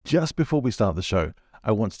just before we start the show,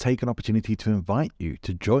 I want to take an opportunity to invite you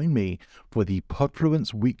to join me for the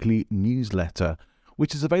Podfluence Weekly newsletter,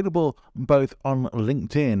 which is available both on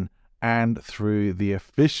LinkedIn and through the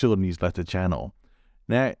official newsletter channel.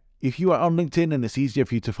 Now, if you are on LinkedIn and it's easier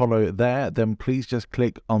for you to follow there, then please just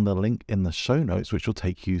click on the link in the show notes, which will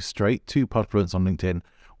take you straight to Podfluence on LinkedIn,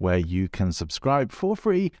 where you can subscribe for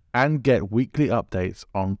free and get weekly updates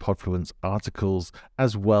on Podfluence articles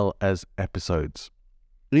as well as episodes.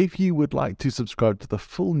 If you would like to subscribe to the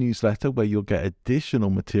full newsletter where you'll get additional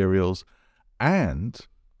materials and,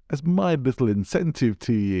 as my little incentive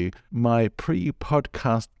to you, my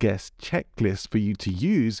pre-podcast guest checklist for you to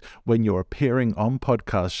use when you're appearing on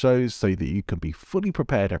podcast shows so that you can be fully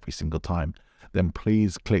prepared every single time, then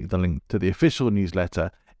please click the link to the official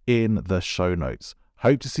newsletter in the show notes.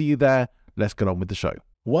 Hope to see you there. Let's get on with the show.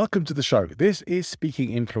 Welcome to the show. This is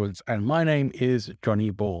Speaking Influence, and my name is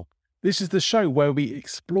Johnny Ball. This is the show where we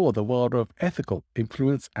explore the world of ethical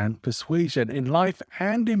influence and persuasion in life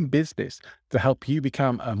and in business to help you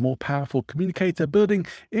become a more powerful communicator, building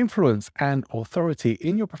influence and authority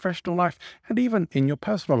in your professional life and even in your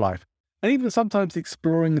personal life, and even sometimes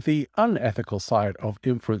exploring the unethical side of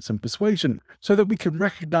influence and persuasion so that we can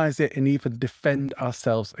recognize it and even defend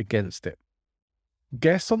ourselves against it.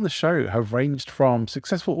 Guests on the show have ranged from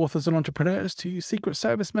successful authors and entrepreneurs to Secret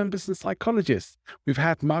Service members and psychologists. We've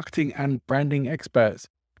had marketing and branding experts,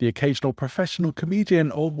 the occasional professional comedian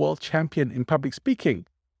or world champion in public speaking,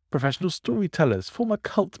 professional storytellers, former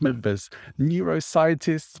cult members,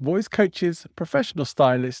 neuroscientists, voice coaches, professional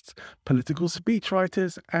stylists, political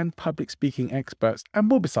speechwriters, and public speaking experts, and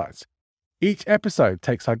more besides. Each episode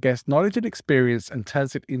takes our guest knowledge and experience and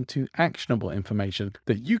turns it into actionable information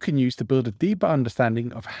that you can use to build a deeper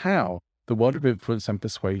understanding of how the world of influence and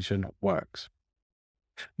persuasion works.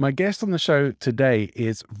 My guest on the show today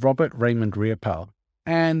is Robert Raymond Riopel,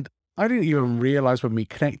 and I didn't even realize when we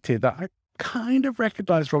connected that I kind of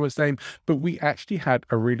recognized Robert's name, but we actually had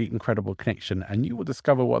a really incredible connection, and you will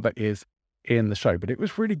discover what that is in the show. But it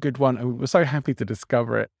was a really good one, and we were so happy to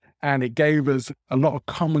discover it. And it gave us a lot of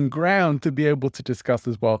common ground to be able to discuss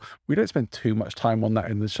as well. We don't spend too much time on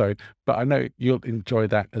that in the show, but I know you'll enjoy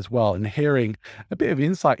that as well. And hearing a bit of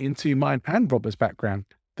insight into mine and Robert's background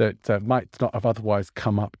that might not have otherwise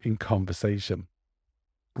come up in conversation.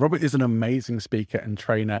 Robert is an amazing speaker and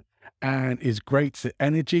trainer and is great at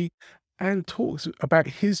energy and talks about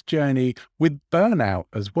his journey with burnout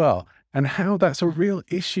as well, and how that's a real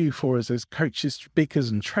issue for us as coaches,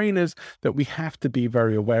 speakers, and trainers that we have to be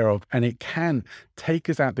very aware of. And it can take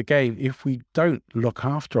us out the game if we don't look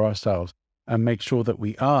after ourselves and make sure that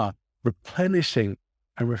we are replenishing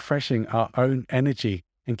and refreshing our own energy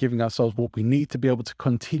and giving ourselves what we need to be able to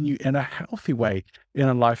continue in a healthy way in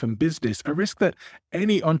our life and business. A risk that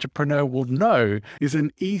any entrepreneur will know is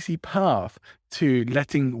an easy path to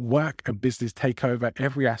letting work and business take over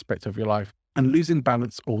every aspect of your life and losing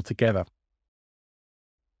balance altogether.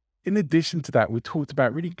 In addition to that, we talked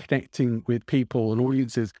about really connecting with people and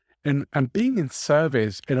audiences and being in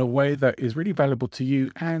service in a way that is really valuable to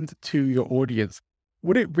you and to your audience,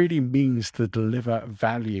 what it really means to deliver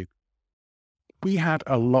value. We had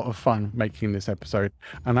a lot of fun making this episode,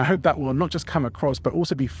 and I hope that will not just come across, but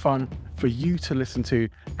also be fun for you to listen to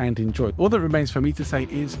and enjoy. All that remains for me to say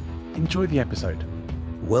is enjoy the episode.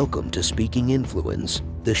 Welcome to Speaking Influence,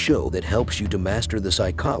 the show that helps you to master the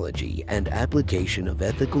psychology and application of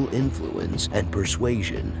ethical influence and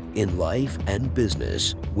persuasion in life and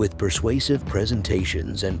business with persuasive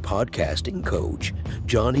presentations and podcasting coach,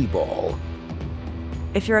 Johnny Ball.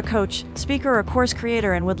 If you're a coach, speaker, or course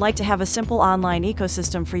creator and would like to have a simple online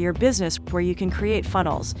ecosystem for your business where you can create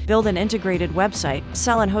funnels, build an integrated website,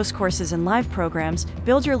 sell and host courses and live programs,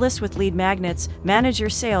 build your list with lead magnets, manage your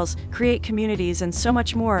sales, create communities, and so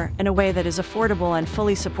much more in a way that is affordable and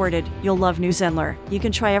fully supported, you'll love New Zenler. You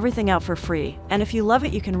can try everything out for free, and if you love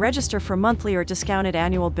it, you can register for monthly or discounted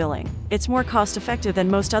annual billing. It's more cost-effective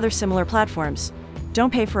than most other similar platforms.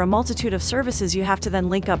 Don't pay for a multitude of services you have to then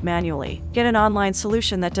link up manually. Get an online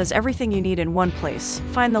solution that does everything you need in one place.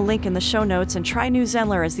 Find the link in the show notes and try New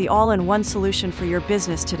Zenler as the all-in-one solution for your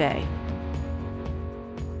business today.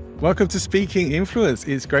 Welcome to Speaking Influence.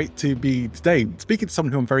 It's great to be today speaking to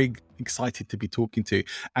someone who I'm very excited to be talking to,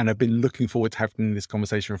 and I've been looking forward to having this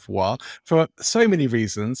conversation for a while for so many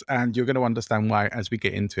reasons, and you're going to understand why as we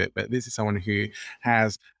get into it. But this is someone who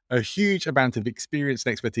has a huge amount of experience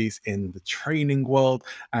and expertise in the training world,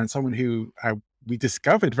 and someone who I we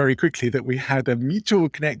discovered very quickly that we had a mutual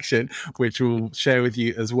connection, which we'll share with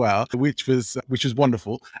you as well, which was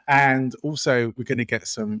wonderful. And also, we're going to get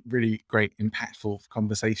some really great, impactful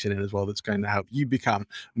conversation in as well that's going to help you become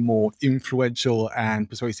more influential and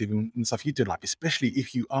persuasive in stuff you do in life, especially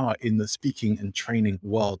if you are in the speaking and training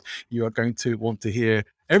world. You are going to want to hear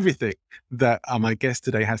everything that my guest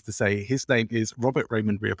today has to say. His name is Robert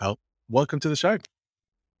Raymond Riopel. Welcome to the show.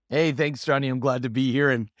 Hey, thanks, Johnny. I'm glad to be here.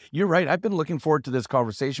 And you're right. I've been looking forward to this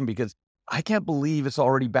conversation because I can't believe it's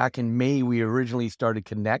already back in May. We originally started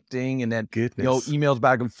connecting and then, emails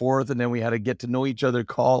back and forth. And then we had a get to know each other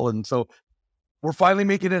call. And so we're finally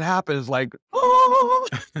making it happen. It's like, oh.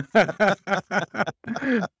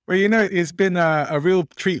 Well, it's been a real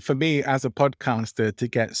treat for me as a podcaster to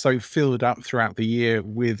get so filled up throughout the year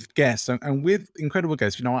with guests and with incredible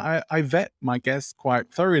guests. I vet my guests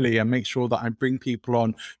quite thoroughly and make sure that I bring people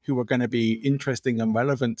on who are going to be interesting and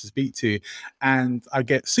relevant to speak to. And I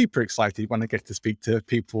get super excited when I get to speak to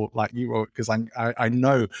people like you, because I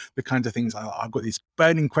know the kinds of things. I've got these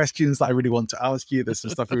burning questions that I really want to ask you. There's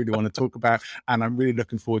some stuff I really want to talk about. And I'm really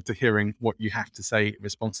looking forward to hearing what you have to say in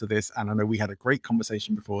response to this. And I know we had a great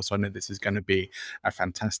conversation before, so I know this is going to be a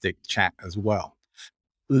fantastic chat as well.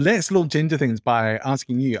 Let's launch into things by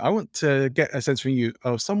asking you. I want to get a sense from you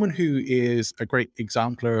of someone who is a great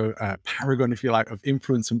exemplar, paragon, if you like, of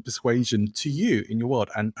influence and persuasion to you in your world,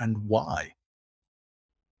 and why.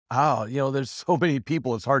 Oh, there's so many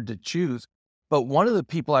people, it's hard to choose. But one of the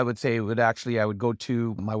people I would say I would go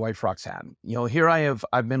to my wife, Roxanne.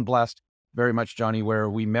 I've been blessed very much, Johnny, where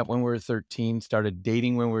we met when we were 13, started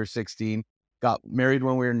dating when we were 16, got married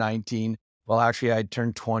when we were 19. Well, actually, I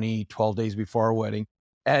turned 20, 12 days before our wedding.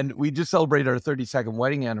 And we just celebrated our 32nd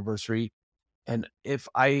wedding anniversary. And if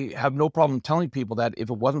I have no problem telling people that if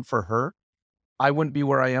it wasn't for her, I wouldn't be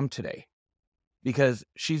where I am today, because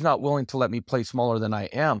she's not willing to let me play smaller than I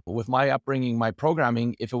am. With my upbringing, my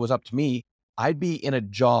programming, if it was up to me, I'd be in a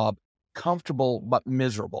job comfortable, but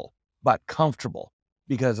miserable, but comfortable.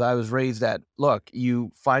 Because I was raised that, look,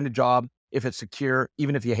 you find a job, if it's secure,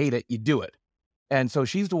 even if you hate it, you do it. And so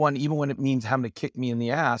she's the one, even when it means having to kick me in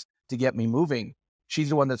the ass to get me moving, she's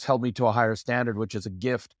the one that's held me to a higher standard, which is a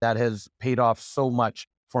gift that has paid off so much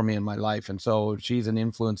for me in my life. And so she's an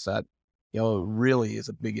influence that, really is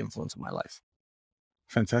a big influence in my life.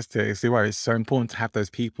 Fantastic. I see why it's so important to have those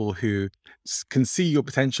people who can see your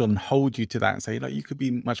potential and hold you to that and say, you could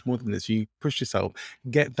be much more than this. You push yourself,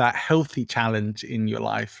 get that healthy challenge in your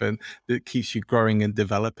life, and that keeps you growing and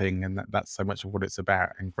developing. And that's so much of what it's about.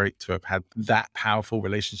 And great to have had that powerful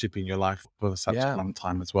relationship in your life for such a long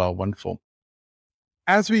time as well. Wonderful.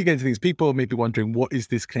 As we get into things, people may be wondering, what is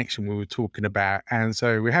this connection we were talking about? And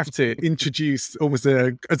so we have to introduce almost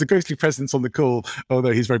as a ghostly presence on the call, although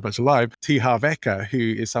he's very much alive, T. Harv Eker, who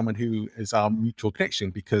is someone who is our mutual connection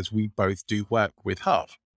because we both do work with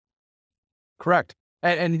Harv. Correct.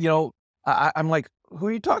 And I'm like, who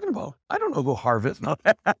are you talking about? I don't know who Harv is. No.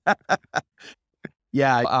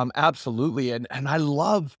 Yeah, absolutely. And I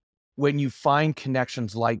love when you find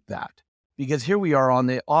connections like that, because here we are on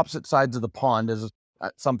the opposite sides of the pond, as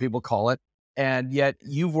some people call it. And yet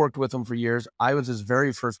you've worked with him for years. I was his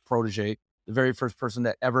very first protege, the very first person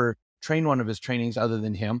that ever trained one of his trainings other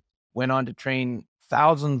than him, went on to train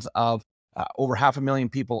thousands of over 500,000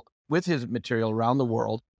 people with his material around the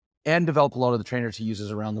world, and develop a lot of the trainers he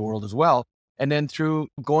uses around the world as well. And then through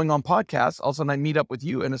going on podcasts, all of a sudden I meet up with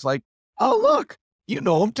you and it's like, oh, look, you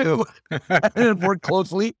know him too. And work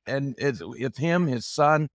closely. And it's him, his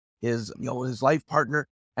son, his life partner.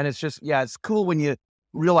 And it's just, it's cool when you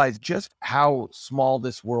realize just how small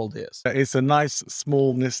this world is. It's a nice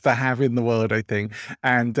smallness to have in the world, I think.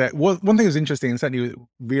 And one thing that was interesting, and certainly you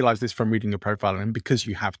realize this from reading your profile, and because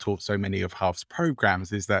you have taught so many of Harv's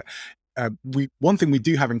programs, is that one thing we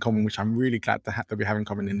do have in common, which I'm really glad that we have in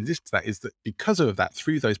common in addition to that, is that because of that,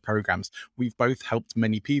 through those programs, we've both helped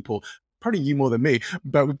many people. Probably you more than me,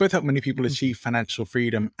 but we both help many people achieve financial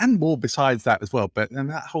freedom and more besides that as well. But then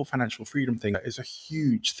that whole financial freedom thing is a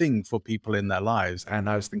huge thing for people in their lives. And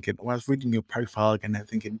I was thinking, I was reading your profile again and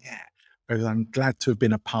thinking, I'm glad to have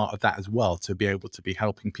been a part of that as well, to be able to be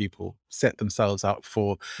helping people set themselves up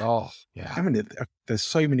for, I mean, there's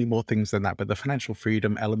so many more things than that, but the financial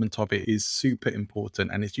freedom element of it is super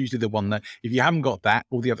important. And it's usually the one that if you haven't got that,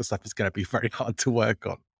 all the other stuff is going to be very hard to work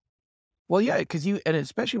on. Well, yeah, because and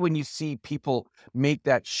especially when you see people make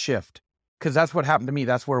that shift, because that's what happened to me.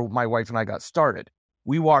 That's where my wife and I got started.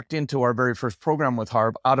 We walked into our very first program with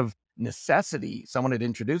Harv out of necessity. Someone had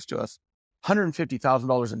introduced to us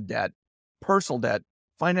 $150,000 in debt, personal debt,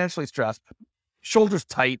 financially stressed, shoulders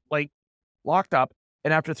tight, like locked up.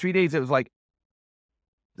 And after 3 days, it was like,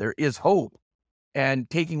 there is hope. And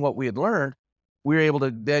taking what we had learned, we were able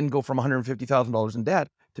to then go from $150,000 in debt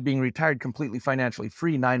to being retired completely financially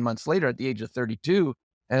free 9 months later at the age of 32.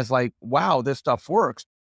 And it's like, wow, this stuff works.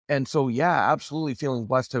 And so, yeah, absolutely feeling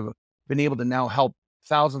blessed to have been able to now help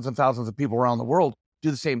thousands and thousands of people around the world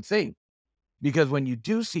do the same thing. Because when you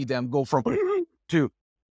do see them go from to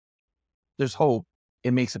there's hope,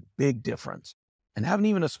 it makes a big difference. And having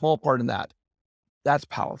even a small part in that, that's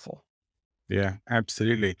powerful. Yeah,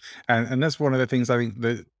 absolutely. And that's one of the things I think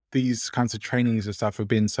that these kinds of trainings and stuff have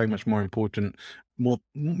been so much more important,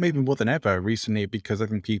 maybe more than ever recently, because I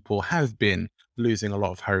think people have been losing a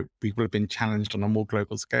lot of hope. People have been challenged on a more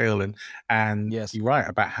global scale. And Yes. you're right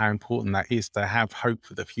about how important that is to have hope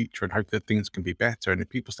for the future and hope that things can be better. And if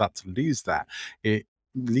people start to lose that, it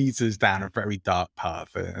leads us down a very dark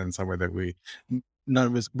path and somewhere that we none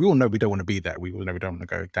of us, we all know we don't want to be there. We all know we don't want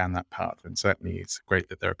to go down that path. And certainly it's great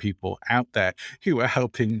that there are people out there who are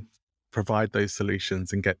helping provide those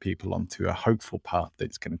solutions and get people onto a hopeful path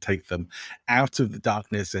that's going to take them out of the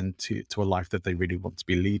darkness and to a life that they really want to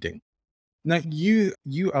be leading. Now, you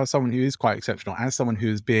are someone who is quite exceptional, as someone who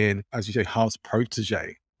has been, as you say, Harv's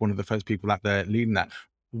protege, one of the first people out there leading that.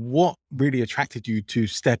 What really attracted you to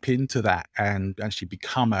step into that and actually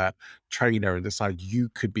become a trainer and decide you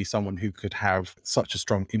could be someone who could have such a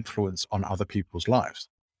strong influence on other people's lives?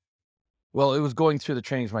 Well, it was going through the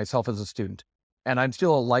trainings myself as a student, and I'm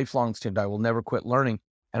still a lifelong student. I will never quit learning.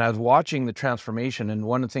 And I was watching the transformation. And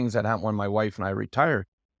one of the things that happened when my wife and I retired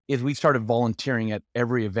is we started volunteering at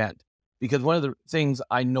every event. Because one of the things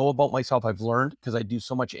I know about myself, I've learned because I do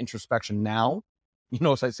so much introspection now. You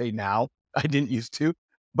notice I say now, I didn't used to,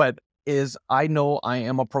 but is I know I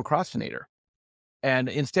am a procrastinator. And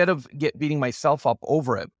instead of beating myself up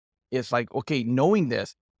over it, it's like, okay, knowing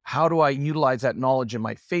this, how do I utilize that knowledge in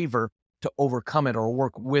my favor to overcome it or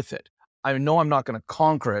work with it? I know I'm not going to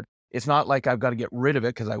conquer it. It's not like I've got to get rid of it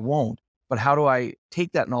because I won't, but how do I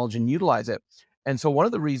take that knowledge and utilize it? And so one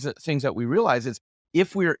of the things that we realize is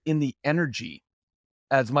if we're in the energy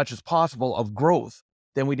as much as possible of growth,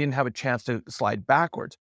 then we didn't have a chance to slide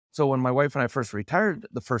backwards. So when my wife and I first retired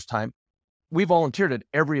the first time, we volunteered at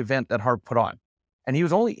every event that Harv put on. And he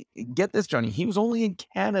was only, get this, Johnny, he was only in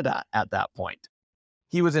Canada at that point.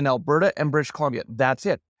 He was in Alberta and British Columbia. That's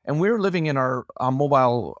it. And we were living in our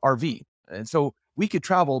mobile RV. And so we could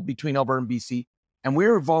travel between Alberta and BC. And we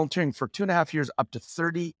were volunteering for 2.5 years, up to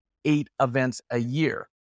 38 events a year,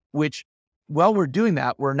 which while we're doing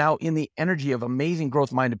that, we're now in the energy of amazing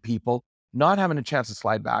growth-minded people, not having a chance to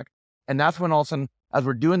slide back. And that's when all of a sudden, as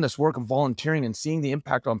we're doing this work of volunteering and seeing the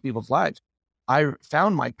impact on people's lives, I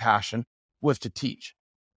found my passion was to teach.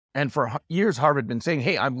 And for years, Harv had been saying,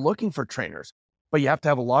 hey, I'm looking for trainers, but you have to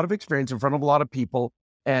have a lot of experience in front of a lot of people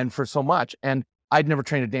and for so much. And I'd never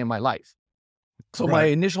trained a day in my life. So my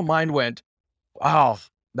initial mind went, oh,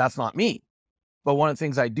 that's not me. But one of the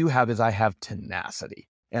things I do have is I have tenacity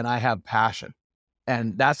and I have passion.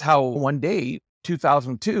 And that's how one day,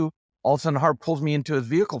 2002, all of a sudden Harv pulls me into his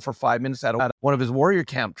vehicle for 5 minutes at one of his warrior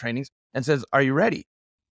camp trainings and says, are you ready?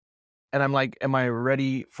 And I'm like, am I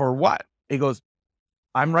ready for what? He goes,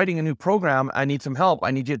 I'm writing a new program. I need some help.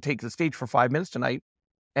 I need you to take the stage for 5 minutes tonight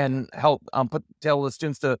and help tell the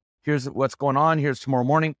students here's what's going on. Here's tomorrow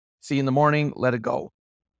morning. See you in the morning. Let it go.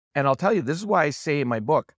 And I'll tell you, this is why I say in my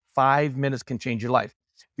book, 5 minutes can change your life.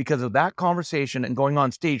 Because of that conversation and going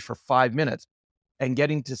on stage for 5 minutes and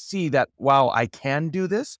getting to see that, wow, I can do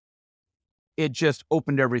this. It just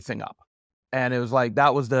opened everything up. And it was like,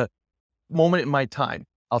 that was the moment in my time.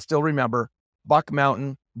 I'll still remember Buck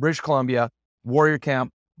Mountain, British Columbia, warrior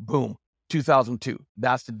camp, boom, 2002.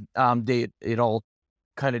 That's the day it all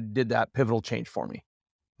kind of did that pivotal change for me.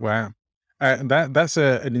 Wow. That's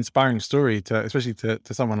an inspiring story especially to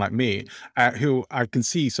someone like me, who I can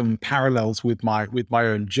see some parallels with my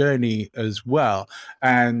own journey as well,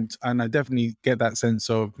 and I definitely get that sense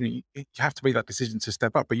of you have to make that decision to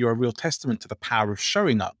step up, but you're a real testament to the power of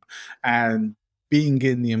showing up and being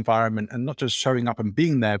in the environment, and not just showing up and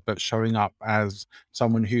being there, but showing up as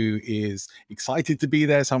someone who is excited to be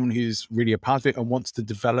there, someone who's really a part of it and wants to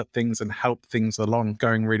develop things and help things along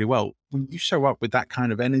going really well. When you show up with that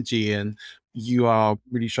kind of energy and you are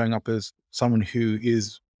really showing up as someone who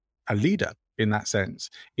is a leader in that sense,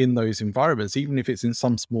 in those environments, even if it's in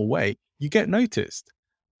some small way, you get noticed.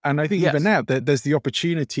 And I think even now there's the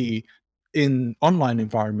opportunity in online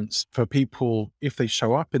environments for people, if they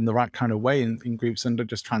show up in the right kind of way in groups and don't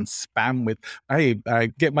just try and spam with, hey,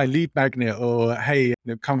 get my lead magnet, or hey,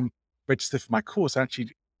 come register for my course,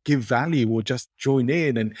 actually give value or just join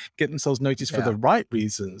in and get themselves noticed for the right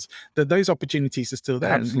reasons, that those opportunities are still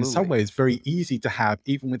there. And in some ways very easy to have,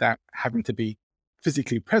 even without having to be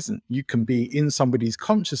physically present. You can be in somebody's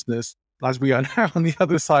consciousness as we are now on the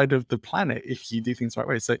other side of the planet if you do things the right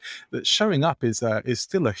way. So that showing up is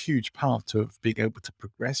still a huge part of being able to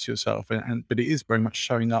progress yourself, but it is very much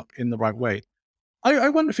showing up in the right way. I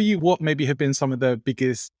wonder for you, what maybe have been some of the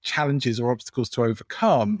biggest challenges or obstacles to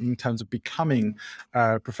overcome in terms of becoming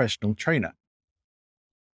a professional trainer?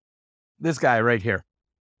 This guy right here,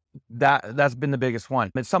 that's been the biggest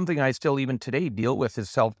one. It's something I still even today deal with,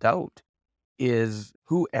 is self-doubt. Is,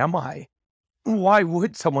 who am I? Why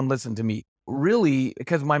would someone listen to me? Really,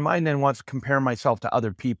 because my mind then wants to compare myself to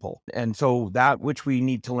other people. And so that which we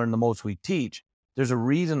need to learn the most we teach. There's a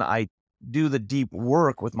reason I do the deep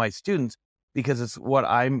work with my students, because it's what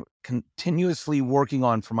I'm continuously working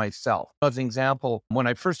on for myself. As an example, when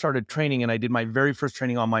I first started training, and I did my very first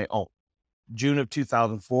training on my own, June of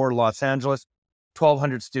 2004, Los Angeles,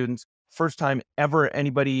 1,200 students. First time ever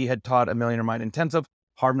anybody had taught a Millionaire Mind Intensive,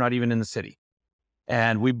 Harvard not even in the city.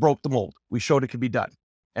 And we broke the mold. We showed it could be done.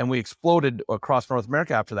 And we exploded across North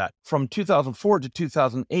America after that. From 2004 to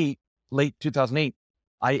 2008, late 2008,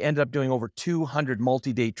 I ended up doing over 200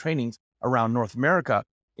 multi-day trainings around North America,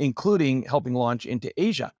 including helping launch into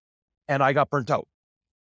Asia. And I got burnt out.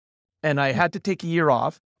 And I had to take a year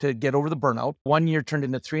off to get over the burnout. 1 year turned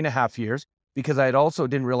into 3.5 years, because I had also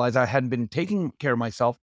didn't realize I hadn't been taking care of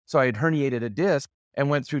myself. So I had herniated a disc and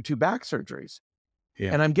went through 2 back surgeries.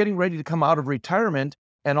 Yeah. And I'm getting ready to come out of retirement.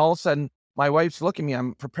 And all of a sudden, my wife's looking at me.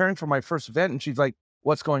 I'm preparing for my first event. And she's like,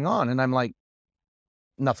 what's going on? And I'm like,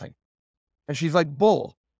 nothing. And she's like,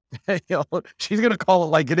 bull. She's going to call it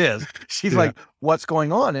like it is. She's like, what's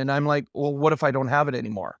going on? And I'm like, well, what if I don't have it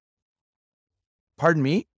anymore? Pardon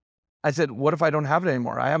me? I said, what if I don't have it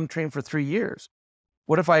anymore? I haven't trained for 3 years.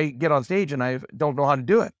 What if I get on stage and I don't know how to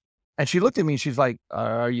do it? And she looked at me and she's like,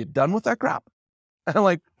 are you done with that crap? And I'm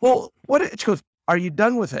like, well, what? She goes, are you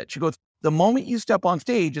done with it? She goes, the moment you step on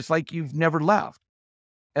stage, it's like you've never left.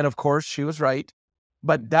 And of course, she was right.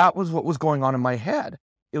 But that was what was going on in my head.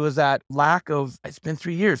 It was that lack of, it's been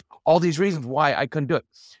 3 years, all these reasons why I couldn't do it.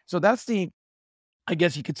 So that's I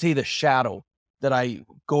guess you could say, the shadow that I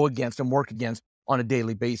go against and work against on a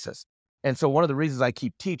daily basis. And so one of the reasons I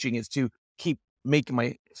keep teaching is to keep making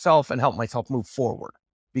myself and help myself move forward,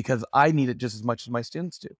 because I need it just as much as my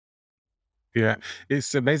students do. Yeah,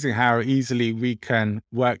 it's amazing how easily we can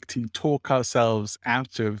work to talk ourselves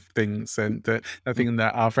out of things. And the thing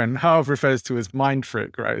that our friend Harv refers to as mind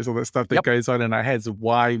frick, right? Is all that stuff that goes on in our heads of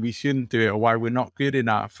why we shouldn't do it or why we're not good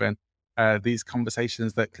enough. And these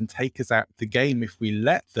conversations that can take us out of the game if we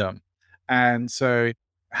let them. And so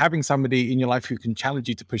having somebody in your life who can challenge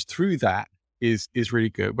you to push through that is really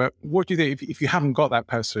good. But what do you think, if you haven't got that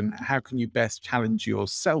person, how can you best challenge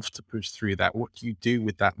yourself to push through that? What do you do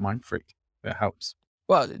with that mind freak that helps?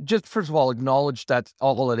 Well, just first of all, acknowledge that's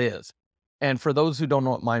all it is. And for those who don't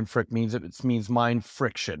know what mind frick means, it means mind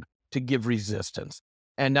friction, to give resistance.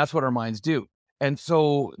 And that's what our minds do. And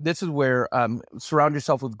so this is where surround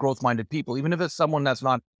yourself with growth-minded people, even if it's someone that's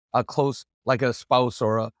not a close, like a spouse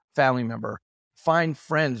or a family member. Find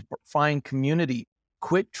friends, find community.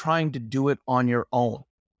 Quit trying to do it on your own.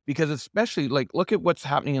 Because especially, like, look at what's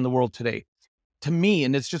happening in the world today. To me,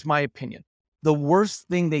 and it's just my opinion, the worst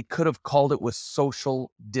thing they could have called it was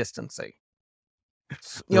social distancing.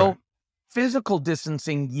 You know, physical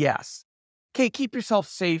distancing, yes. Okay, keep yourself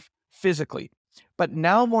safe physically. But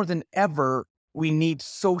now more than ever, we need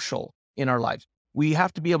social in our lives. We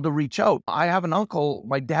have to be able to reach out. I have an uncle,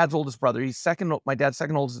 my dad's oldest brother. My dad's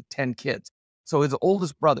second oldest, 10 kids. So his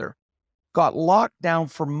oldest brother got locked down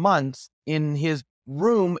for months in his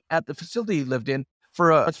room at the facility he lived in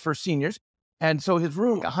for seniors. And so his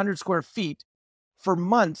room, 100 square feet, for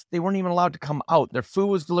months, they weren't even allowed to come out. Their food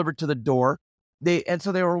was delivered to the door. And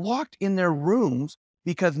so they were locked in their rooms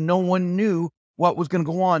because no one knew what was going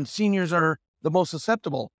to go on. Seniors are the most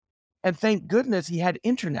susceptible. And thank goodness he had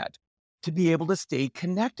internet to be able to stay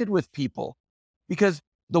connected with people. Because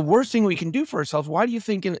the worst thing we can do for ourselves, why do you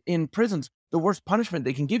think in prisons, the worst punishment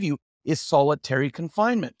they can give you is solitary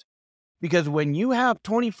confinement? Because when you have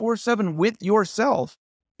 24/7 with yourself,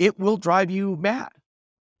 it will drive you mad.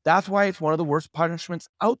 That's why it's one of the worst punishments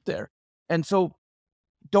out there. And so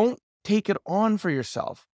don't take it on for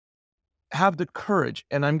yourself. Have the courage.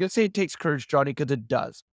 And I'm going to say it takes courage, Johnny, because it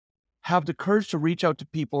does. Have the courage to reach out to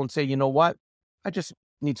people and say, you know what? I just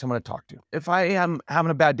need someone to talk to. If I am having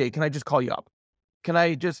a bad day, can I just call you up? Can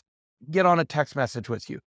I just get on a text message with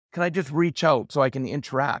you? Can I just reach out so I can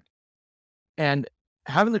interact? And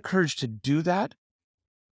having the courage to do that.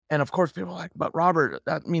 And of course, people are like, but Robert,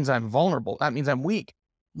 that means I'm vulnerable. That means I'm weak.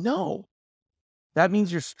 No, that means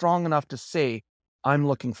you're strong enough to say, I'm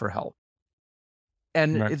looking for help.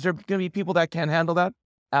 And Right. is there going to be people that can handle that?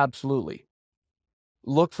 Absolutely.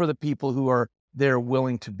 Look for the people who are there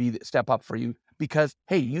willing to step up for you, because,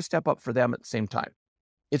 hey, you step up for them at the same time.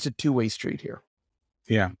 It's a two-way street here.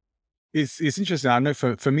 Yeah. It's interesting. I know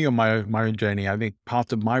for me on my own journey, I think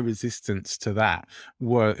part of my resistance to that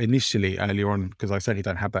were initially earlier on, because I certainly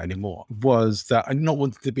don't have that anymore, was that I not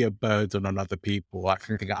wanting to be a burden on other people. I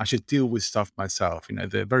kind of think I should deal with stuff myself. You know,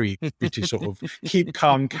 the very British sort of keep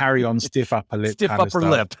calm, carry on, stiff upper lip Stiff kind upper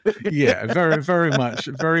of stuff. lip. Yeah,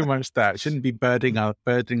 very much that. Shouldn't be burdening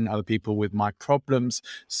other people with my problems.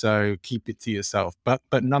 So keep it to yourself. But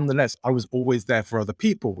nonetheless, I was always there for other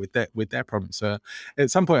people with their problems. So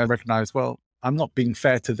at some point I recognized, well, I'm not being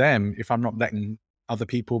fair to them if I'm not letting other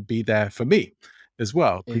people be there for me as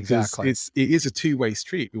well, because Exactly. it is a two-way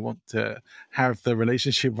street. We want to have the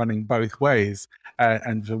relationship running both ways,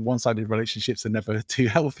 and the one-sided relationships are never too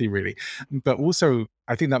healthy, really. But also,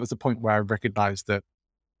 I think that was the point where I recognized that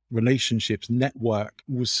relationships, network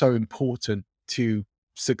was so important to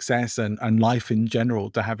success and life in general,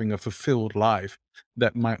 to having a fulfilled life,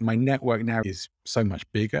 that my network now is so much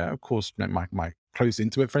bigger. Of course, you know, my close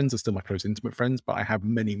intimate friends are still my close intimate friends, but I have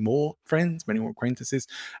many more friends, many more acquaintances,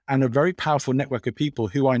 and a very powerful network of people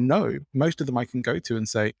who I know, most of them I can go to and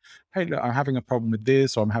say, hey, look, I'm having a problem with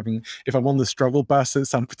this, or if I'm on the struggle bus at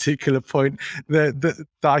some particular point, that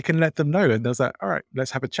I can let them know. And they're like, all right,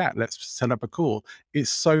 let's have a chat. Let's set up a call. It's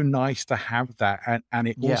so nice to have that. And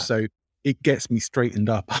it Yeah. also, it gets me straightened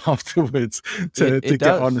up afterwards to It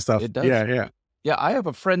get on and stuff. It does. Yeah. Yeah, I have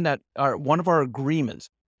a friend that one of our agreements,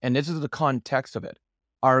 and this is the context of it.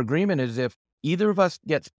 Our agreement is if either of us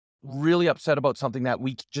gets really upset about something that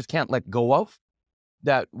we just can't let go of,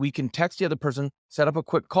 that we can text the other person, set up a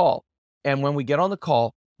quick call. And when we get on the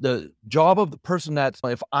call, the job of the person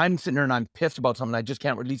if I'm sitting there and I'm pissed about something, I just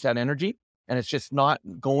can't release that energy and it's just not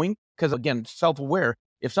going. Because again, self-aware,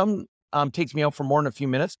 if someone takes me out for more than a few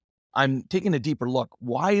minutes, I'm taking a deeper look.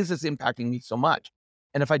 Why is this impacting me so much?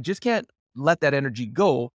 And if I just can't let that energy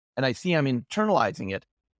go and I see I'm internalizing it,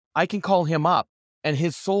 I can call him up, and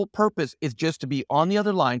his sole purpose is just to be on the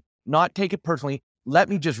other line, not take it personally, let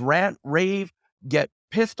me just rant, rave, get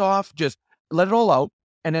pissed off, just let it all out.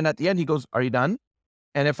 And then at the end he goes, are you done?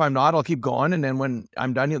 And if I'm not, I'll keep going. And then when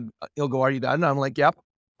I'm done, he'll go, are you done? And I'm like, yep,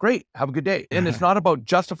 great, have a good day. And it's not about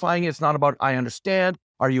justifying it. It's not about, I understand.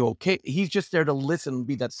 Are you okay? He's just there to listen and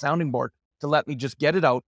be that sounding board to let me just get it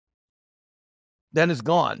out. Then it's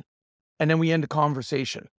gone. And then we end the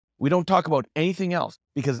conversation. We don't talk about anything else,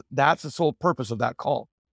 because that's the sole purpose of that call,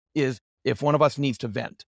 is if one of us needs to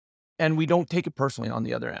vent. And we don't take it personally on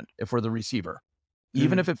the other end if we're the receiver.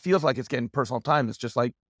 Even if it feels like it's getting personal time, it's just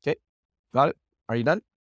like, okay, got it. Are you done?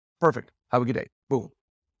 Perfect. Have a good day. Boom.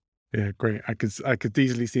 Yeah, great. I could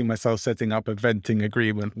easily see myself setting up a venting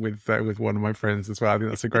agreement with one of my friends as well. I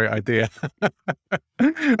think that's a great idea.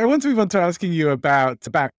 I want to move on to asking you about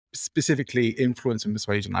specifically influence and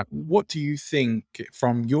persuasion. Like, what do you think,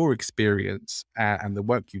 from your experience and the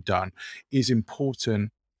work you've done, is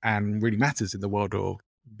important and really matters in the world of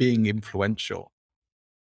being influential?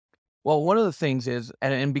 Well, one of the things is,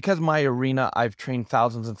 and because my arena, I've trained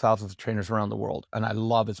thousands and thousands of trainers around the world, and I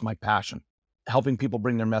love, it's my passion, helping people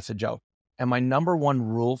bring their message out. And my number one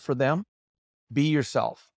rule for them, be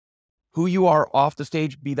yourself. Who you are off the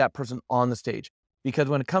stage, be that person on the stage. Because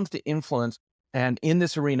when it comes to influence, and in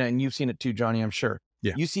this arena, and you've seen it too, Johnny, I'm sure.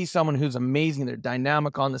 Yeah. You see someone who's amazing, they're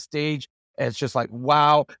dynamic on the stage, and it's just like,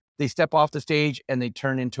 wow, they step off the stage and they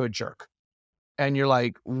turn into a jerk. And you're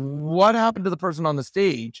like, what happened to the person on the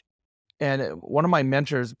stage? And one of my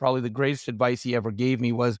mentors, probably the greatest advice he ever gave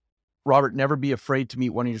me was, Robert, never be afraid to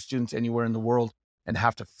meet one of your students anywhere in the world and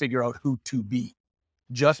have to figure out who to be.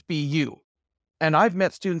 Just be you. And I've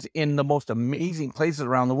met students in the most amazing places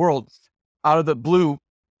around the world out of the blue.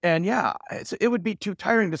 And yeah, it would be too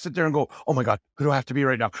tiring to sit there and go, oh my God, who do I have to be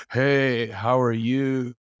right now? Hey, how are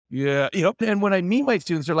you? Yeah. And when I meet my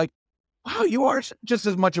students, they're like, wow, you are just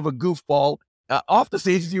as much of a goofball off the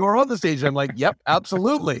stage as you are on the stage. I'm like, yep,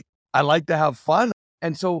 absolutely. I like to have fun.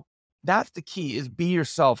 And so that's the key, is be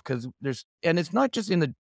yourself, because and it's not just in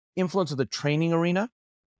the influence of the training arena.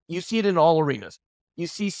 You see it in all arenas. You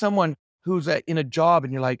see someone who's in a job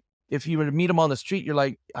and you're like, if you were to meet them on the street, you're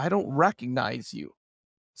like, I don't recognize you.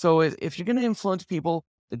 So if you're going to influence people,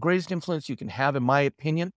 the greatest influence you can have, in my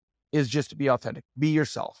opinion, is just to be authentic, be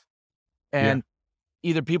yourself. And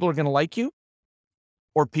either people are going to like you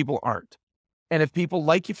or people aren't. And if people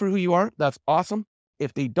like you for who you are, that's awesome.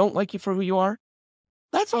 If they don't like you for who you are,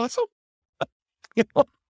 that's awesome.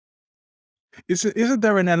 Isn't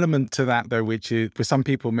there an element to that, though, which is, for some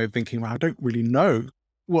people may be thinking, well, I don't really know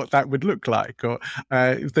what that would look like, or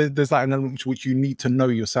if there's like an element which you need to know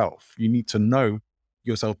yourself. You need to know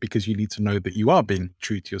yourself because you need to know that you are being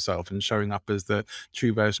true to yourself and showing up as the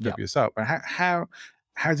true version Yeah. of yourself. And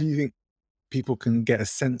how do you think people can get a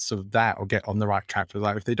sense of that or get on the right track for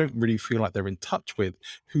life if they don't really feel like they're in touch with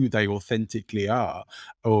who they authentically are,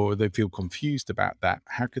 or they feel confused about that?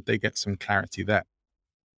 How could they get some clarity there?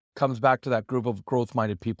 Comes back to that group of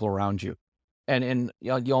growth-minded people around you. And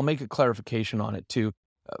you'll make a clarification on it too,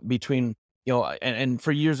 between, and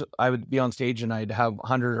for years I would be on stage and I'd have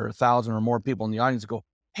 100 or 1,000 or more people in the audience go,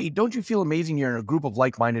 "Hey, don't you feel amazing? You're in a group of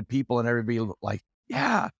like-minded people," and everybody like,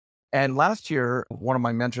 "Yeah." And last year, one of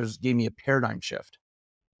my mentors gave me a paradigm shift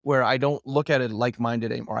where I don't look at it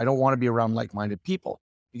like-minded anymore. I don't want to be around like-minded people,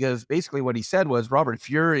 because basically what he said was, "Robert, if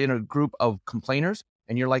you're in a group of complainers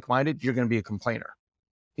and you're like-minded, you're going to be a complainer."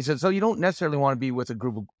 He said, "So you don't necessarily want to be with a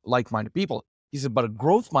group of like-minded people." He said, "But a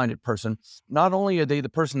growth-minded person, not only are they the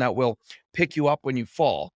person that will pick you up when you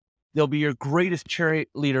fall, they'll be your greatest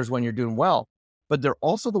cheerleaders when you're doing well, but they're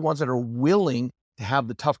also the ones that are willing to have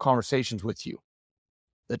the tough conversations with you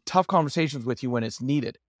when it's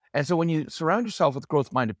needed." And so when you surround yourself with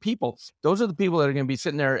growth-minded people, those are the people that are going to be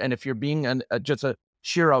sitting there. And if you're being just a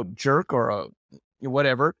sheer out jerk or a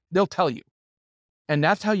whatever, they'll tell you. And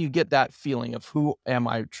that's how you get that feeling of who am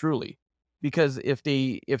I truly? Because if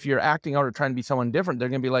you're acting out or trying to be someone different, they're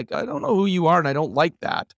going to be like, "I don't know who you are and I don't like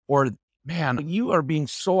that." Or, "Man, you are being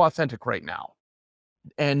so authentic right now."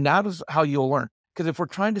 And that is how you'll learn. Because if we're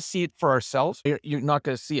trying to see it for ourselves, you're not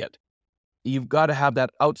going to see it. You've got to have that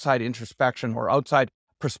outside introspection or outside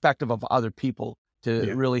perspective of other people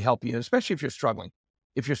to really help you, especially if you're struggling.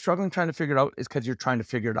 If you're struggling trying to figure it out, it's because you're trying to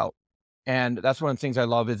figure it out. And that's one of the things I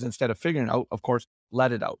love is, instead of figuring it out, of course,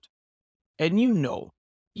 let it out. And you know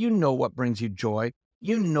what brings you joy.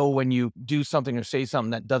 You know when you do something or say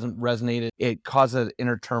something that doesn't resonate, it causes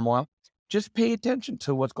inner turmoil. Just pay attention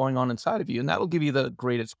to what's going on inside of you, and that will give you the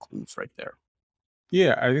greatest clues right there.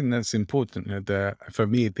 Yeah, I think that's important. For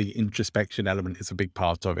me, the introspection element is a big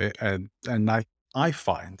part of it. And I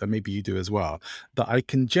find, and maybe you do as well, that I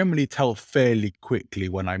can generally tell fairly quickly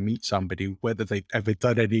when I meet somebody whether they've ever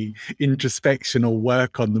done any introspection or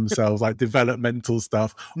work on themselves, like developmental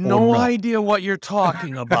stuff, or No not. idea what you're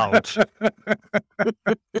talking about.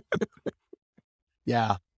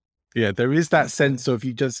 Yeah. Yeah, there is that sense of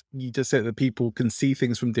you just said that people can see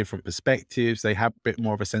things from different perspectives. They have a bit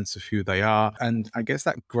more of a sense of who they are. And I guess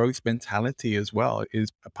that growth mentality as well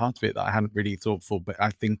is a part of it that I hadn't really thought for. But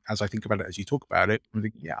I think as I think about it, as you talk about it, I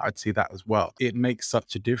think, yeah, I'd see that as well. It makes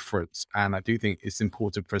such a difference. And I do think it's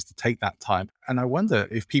important for us to take that time. And I wonder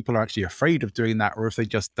if people are actually afraid of doing that, or if they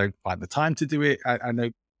just don't find the time to do it. I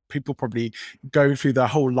know people probably go through their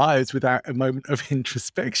whole lives without a moment of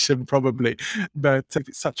introspection, probably, but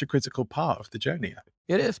it's such a critical part of the journey.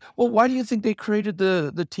 It is. Well, why do you think they created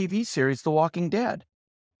the TV series, The Walking Dead?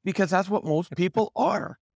 Because that's what most people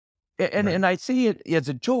are. And I say it as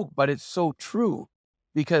a joke, but it's so true,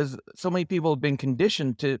 because so many people have been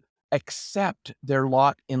conditioned to accept their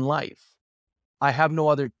lot in life. I have no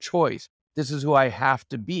other choice. This is who I have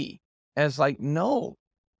to be. And it's like, no.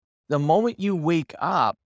 The moment you wake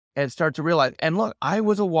up and start to realize, and look, I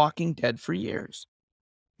was a walking dead for years,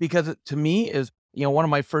 because it, to me, is, one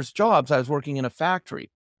of my first jobs, I was working in a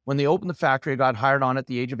factory. When they opened the factory, I got hired on at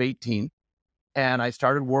the age of 18, and I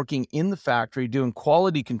started working in the factory doing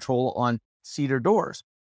quality control on cedar doors.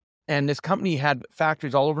 And this company had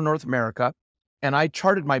factories all over North America, and I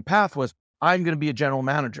charted my path was, I'm going to be a general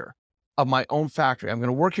manager of my own factory. I'm going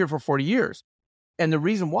to work here for 40 years. And the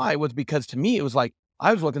reason why was because, to me, it was like,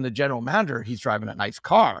 I was looking at the general manager. He's driving a nice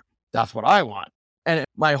car. That's what I want. And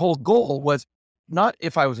my whole goal was not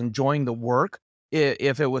if I was enjoying the work,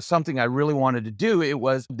 if it was something I really wanted to do. It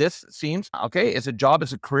was, this seems okay. It's a job,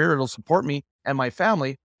 it's a career. It'll support me and my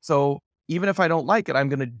family. So even if I don't like it, I'm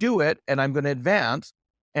going to do it and I'm going to advance.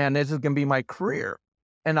 And this is going to be my career.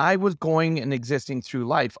 And I was going and existing through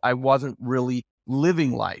life. I wasn't really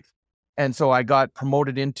living life. And so I got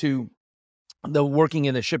promoted into working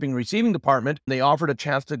in the shipping receiving department. They offered a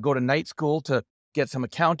chance to go to night school to get some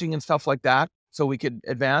accounting and stuff like that so we could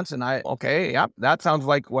advance. And that sounds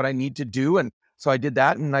like what I need to do. And so I did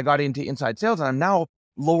that, and I got into inside sales, and I'm now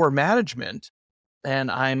lower management,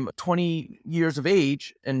 and I'm 20 years of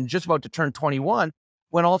age and just about to turn 21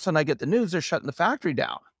 when all of a sudden I get the news they're shutting the factory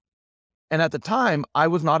down. And at the time, I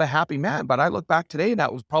was not a happy man, but I look back today, and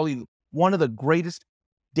that was probably one of the greatest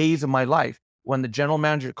days of my life, when the general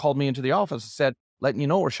manager called me into the office and said, letting you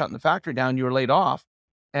know, we're shutting the factory down. You were laid off.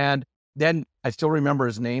 And then I still remember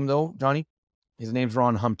his name, though, Johnny. His name's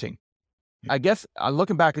Ron Humpting. I guess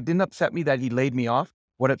looking back, it didn't upset me that he laid me off.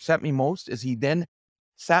 What upset me most is he then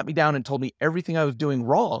sat me down and told me everything I was doing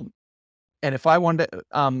wrong. And if I wanted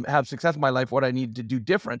to have success in my life, what I needed to do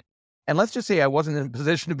different. And let's just say I wasn't in a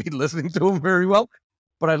position to be listening to him very well.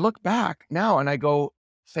 But I look back now and I go,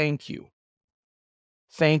 thank you.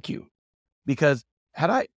 Thank you. Because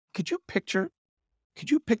could you picture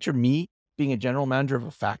me being a general manager of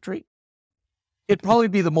a factory? It'd probably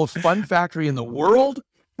be the most fun factory in the world,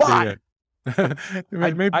 but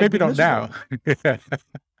maybe not now.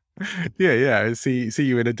 Yeah. I see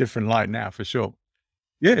you in a different light now for sure.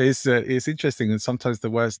 Yeah, it's interesting, and sometimes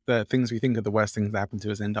the things we think are the worst things that happen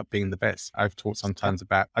to us end up being the best. I've talked sometimes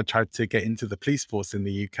about I tried to get into the police force in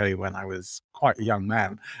the UK when I was quite a young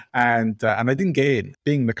man, and I didn't get in.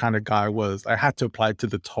 Being the kind of guy I was, I had to apply to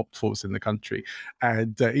the top force in the country,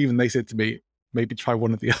 and even they said to me, maybe try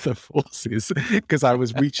one of the other forces, because I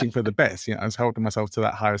was reaching for the best. I was holding myself to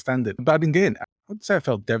that higher standard, but I didn't get in. I would say I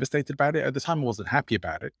felt devastated about it. At the time, I wasn't happy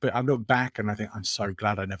about it, but I look back and I think I'm so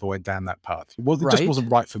glad I never went down that path. It just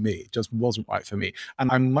wasn't right for me. It just wasn't right for me.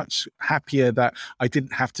 And I'm much happier that I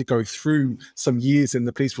didn't have to go through some years in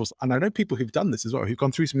the police force. And I know people who've done this as well, who've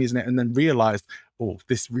gone through some years in it and then realized, oh,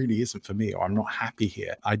 this really isn't for me, or I'm not happy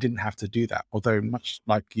here. I didn't have to do that. Although much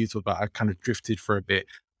like you talked about, I kind of drifted for a bit.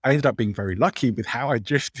 I ended up being very lucky with how I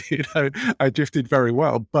drifted. I drifted very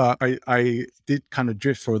well, but I did kind of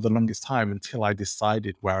drift for the longest time until I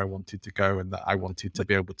decided where I wanted to go and that I wanted to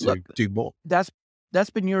be able to do more. That's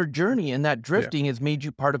been your journey, and that drifting has made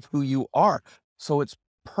you part of who you are. So it's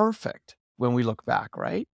perfect when we look back,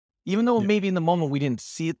 right? Even though maybe in the moment we didn't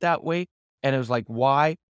see it that way, and it was like,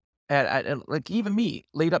 why? And like even me,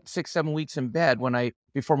 laid up 6-7 weeks in bed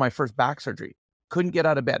before my first back surgery, couldn't get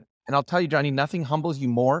out of bed. And I'll tell you, Johnny, nothing humbles you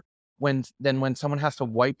more than when someone has to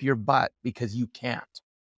wipe your butt because you can't.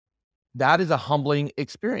 That is a humbling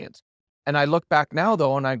experience. And I look back now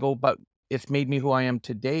though, and I go, but it's made me who I am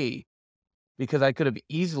today, because I could have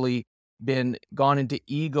easily gone into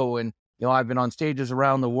ego and, I've been on stages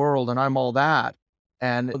around the world and I'm all that.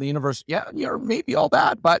 And the universe, you're maybe all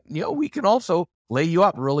that, but we can also lay you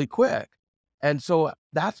up really quick. And so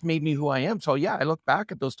that's made me who I am. So I look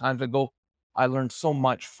back at those times and go, I learned so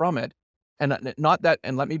much from it. And not that,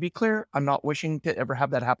 and let me be clear, I'm not wishing to ever have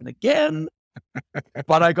that happen again,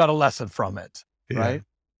 but I got a lesson from it, right?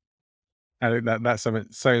 I think that's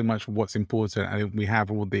so much what's important. I think we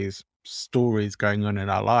have all these stories going on in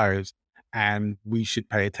our lives, and we should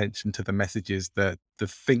pay attention to the messages, the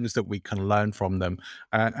things that we can learn from them.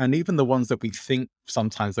 And even the ones that we think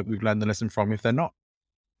sometimes that we've learned the lesson from, if they're not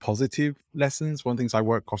positive lessons. One of the things I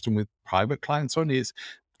work often with private clients on is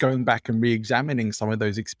going back and re-examining some of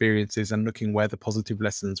those experiences and looking where the positive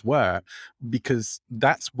lessons were, because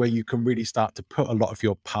that's where you can really start to put a lot of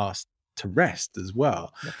your past to rest as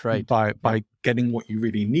well. That's right. By getting what you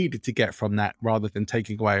really needed to get from that, rather than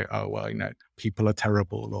taking away, oh, well, people are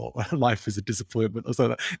terrible, or life is a disappointment, or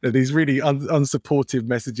so. These really unsupportive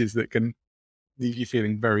messages that can leave you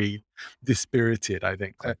feeling very dispirited, I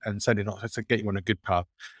think, and certainly not to get you on a good path.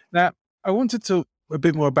 Now, I wanted to talk a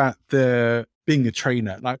bit more about being a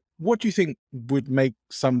trainer. Like, what do you think would make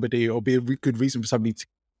somebody, or be a good reason for somebody to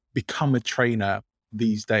become a trainer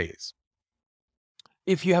these days?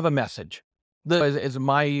 If you have a message, as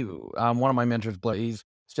my one of my mentors, he's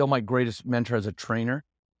still my greatest mentor as a trainer,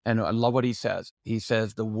 and I love what he says. He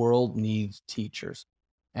says the world needs teachers,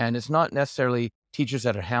 and it's not necessarily teachers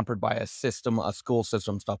that are hampered by a system, a school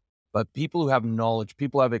system stuff, but people who have knowledge,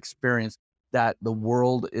 people who have experience that the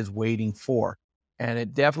world is waiting for. And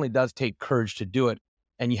it definitely does take courage to do it.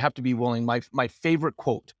 And you have to be willing. My favorite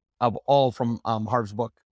quote of all from Harv's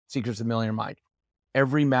book, Secrets of the Millionaire Mind: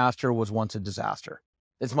 every master was once a disaster.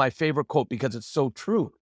 It's my favorite quote because it's so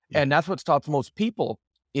true. Yeah. And that's what stops most people,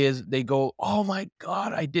 is they go, oh my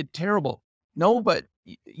God, I did terrible. No, but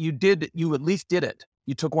you at least did it.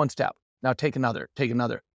 You took one step. Now take another.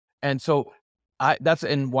 And so that's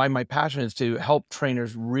why my passion is to help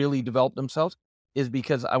trainers really develop themselves, is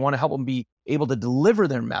because I want to help them be able to deliver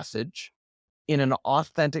their message in an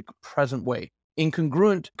authentic, present way, in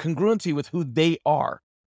congruency with who they are.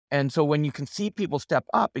 And so when you can see people step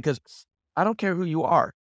up, because I don't care who you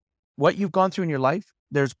are, what you've gone through in your life,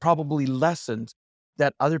 there's probably lessons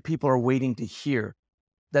that other people are waiting to hear,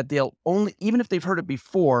 that they'll only, even if they've heard it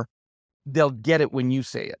before, they'll get it when you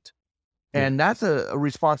say it. Yeah. And that's a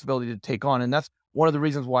responsibility to take on. And that's one of the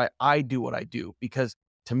reasons why I do what I do, because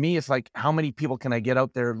to me, it's like, how many people can I get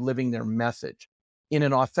out there living their message in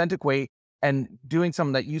an authentic way and doing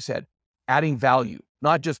something that you said, adding value,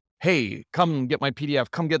 not just, hey, come get my PDF,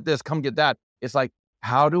 come get this, come get that. It's like,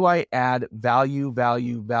 how do I add value?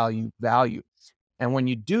 And when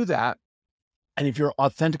you do that, and if you're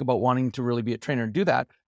authentic about wanting to really be a trainer and do that,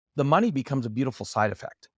 the money becomes a beautiful side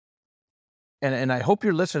effect. And I hope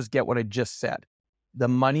your listeners get what I just said. The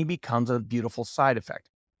money becomes a beautiful side effect.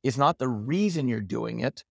 It's not the reason you're doing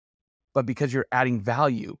it, but because you're adding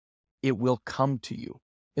value, it will come to you.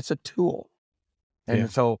 It's a tool.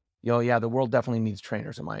 And so, the world definitely needs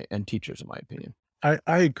trainers and teachers, in my opinion. I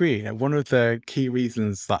agree. And one of the key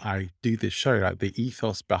reasons that I do this show, like the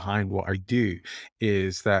ethos behind what I do,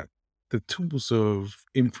 is that the tools of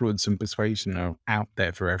influence and persuasion are out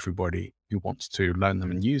there for everybody who wants to learn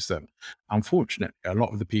them and use them. Unfortunately, a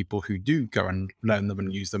lot of the people who do go and learn them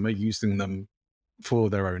and use them are using them for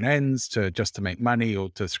their own ends, just to make money or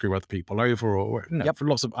to screw other people over, or for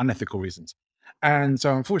lots of unethical reasons. And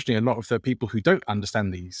so unfortunately, a lot of the people who don't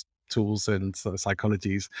understand these tools and sort of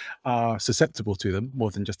psychologies are susceptible to them more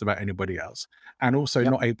than just about anybody else, and also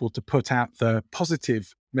not able to put out the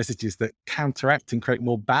positive messages that counteract and create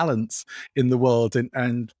more balance in the world,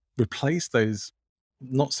 and replace those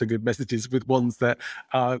not so good messages with ones that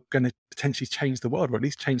are going to potentially change the world, or at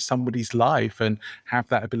least change somebody's life and have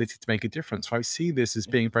that ability to make a difference. So I see this as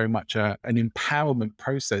being very much an empowerment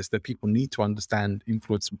process that people need to understand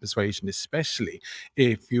influence and persuasion, especially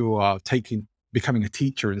if you are becoming a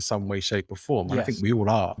teacher in some way, shape or form. And I think we all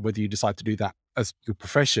are. Whether you decide to do that as your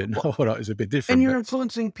profession or not is a bit different. And you're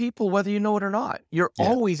influencing people, whether you know it or not. You're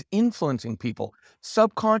always influencing people,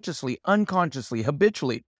 subconsciously, unconsciously,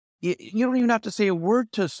 habitually. You don't even have to say a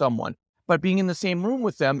word to someone, but being in the same room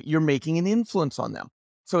with them, you're making an influence on them.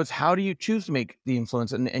 So it's how do you choose to make the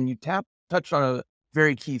influence? And you touched on a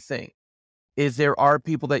very key thing, is there are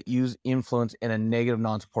people that use influence in a negative,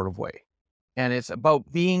 non-supportive way. And it's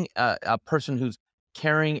about being a person who's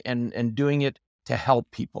caring and doing it to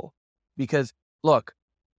help people. Because look,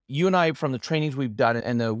 you and I, from the trainings we've done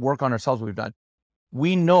and the work on ourselves we've done,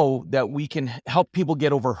 we know that we can help people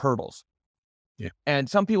get over hurdles. And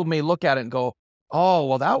some people may look at it and go, oh,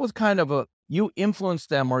 well, that was kind of you influenced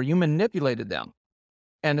them or you manipulated them.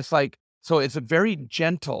 And it's like, so it's a very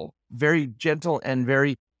gentle and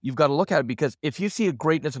you've got to look at it, because if you see a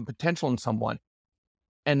greatness and potential in someone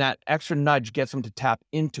and that extra nudge gets them to tap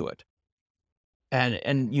into it,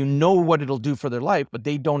 and you know what it'll do for their life, but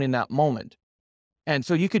they don't in that moment. And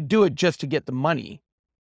so you could do it just to get the money.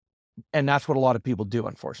 And that's what a lot of people do,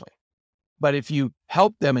 unfortunately. But if you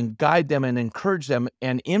help them and guide them and encourage them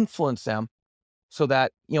and influence them so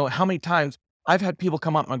that, how many times I've had people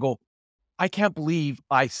come up and I go, I can't believe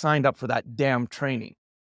I signed up for that damn training.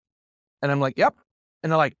 And I'm like, yep.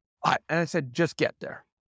 And they're like, and I said, just get there.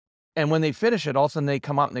 And when they finish it, all of a sudden they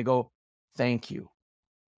come up and they go, thank you.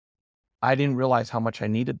 I didn't realize how much I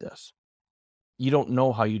needed this. You don't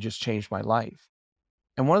know how you just changed my life.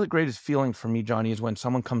 And one of the greatest feelings for me, Johnny, is when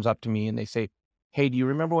someone comes up to me and they say, hey, do you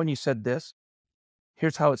remember when you said this?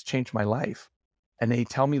 Here's how it's changed my life. And they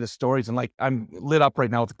tell me the stories, and like, I'm lit up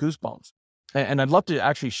right now with goosebumps. And I'd love to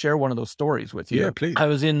actually share one of those stories with you. Yeah, please. I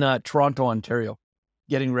was in Toronto, Ontario,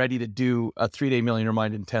 getting ready to do a 3-day Millionaire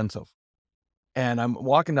Mind intensive. And I'm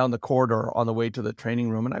walking down the corridor on the way to the training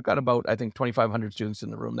room, and I've got about, I think, 2,500 students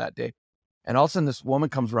in the room that day. And all of a sudden, this woman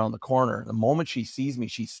comes around the corner. The moment she sees me,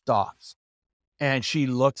 she stops. And she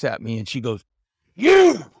looks at me and she goes,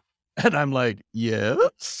 you! And I'm like,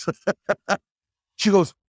 yes. She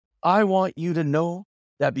goes, I want you to know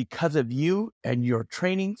that because of you and your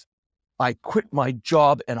trainings, I quit my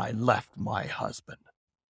job and I left my husband.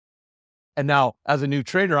 And now, as a new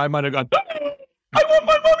trainer, I might have gone, I want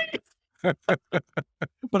my money.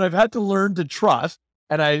 But I've had to learn to trust.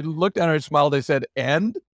 And I looked at her and smiled. I said,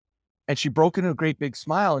 and she broke into a great big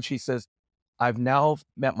smile. And she says, I've now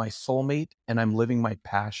met my soulmate and I'm living my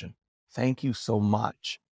passion. Thank you so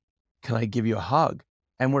much. Can I give you a hug?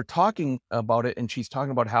 And we're talking about it. And she's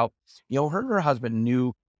talking about how, her and her husband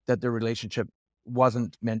knew that their relationship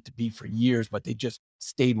wasn't meant to be for years, but they just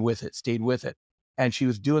stayed with it. And she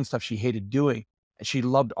was doing stuff she hated doing. And she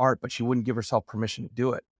loved art, but she wouldn't give herself permission to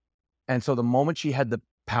do it. And so the moment she had the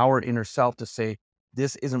power in herself to say,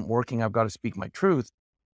 this isn't working, I've got to speak my truth.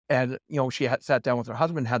 And, she had sat down with her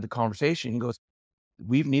husband, had the conversation. He goes,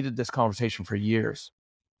 we've needed this conversation for years.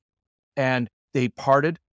 And they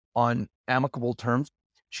parted on amicable terms.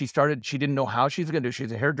 She didn't know how she was going to do it.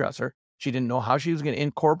 She's a hairdresser. She didn't know how she was going to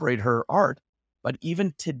incorporate her art. But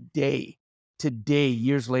even today,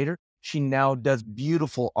 years later, she now does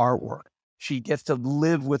beautiful artwork. She gets to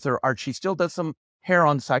live with her art. She still does some hair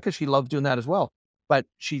on the side because she loves doing that as well. But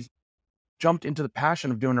she's jumped into the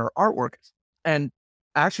passion of doing her artwork. And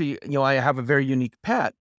actually, I have a very unique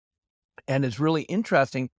pet. And it's really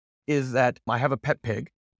interesting is that I have a pet pig,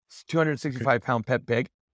 265-pound pet pig.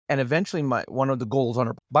 And eventually one of the goals on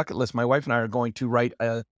her bucket list, my wife and I are going to write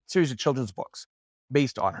a series of children's books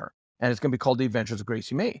based on her. and it's going to be called The Adventures of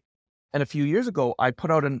Gracie May. And a few years ago, I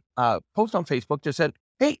put out a post on Facebook, just said,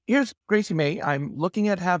 hey, here's Gracie May. I'm looking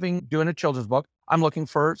at doing a children's book. I'm looking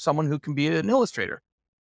for someone who can be an illustrator.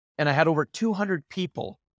 And I had over 200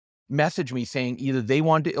 people message me saying either they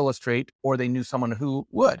wanted to illustrate or they knew someone who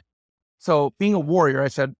would. So being a warrior, I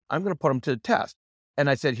said, I'm going to put them to the test. And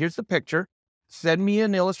I said, here's the picture. Send me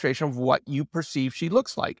an illustration of what you perceive she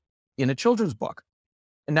looks like in a children's book.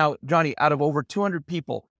 And now, Johnny, out of over 200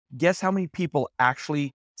 people, guess how many people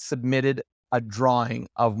actually submitted a drawing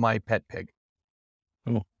of my pet pig?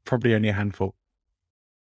 Oh, probably only a handful.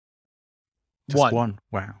 Just one.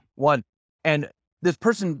 Wow. One. And this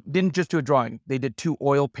person didn't just do a drawing. They did 2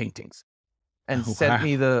 oil paintings and sent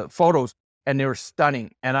me the photos, and they were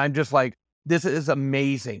stunning. And I'm just like, this is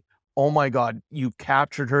amazing. Oh my God, you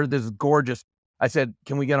captured her. This is gorgeous. I said,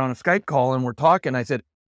 can we get on a Skype call? And we're talking. I said,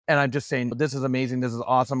 and I'm just saying, this is amazing. This is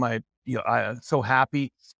awesome. I'm so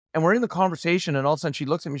happy. And we're in the conversation, and all of a sudden she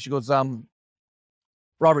looks at me. She goes,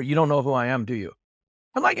 Robert, you don't know who I am, do you?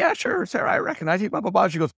 I'm like, yeah, sure, Sarah, I recognize you, blah, blah, blah.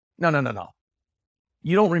 She goes, no.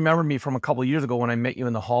 You don't remember me from a couple of years ago when I met you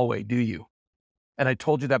in the hallway, do you? And I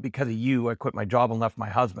told you that because of you, I quit my job and left my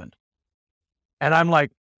husband. And I'm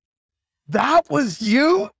like, that was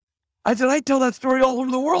you? I said, I tell that story all over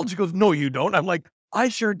the world. She goes, no, you don't. I'm like, I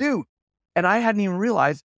sure do. And I hadn't even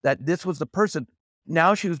realized that this was the person.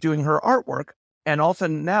 Now she was doing her artwork. And all of a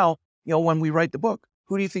sudden now, when we write the book,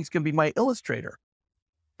 who do you think is going to be my illustrator?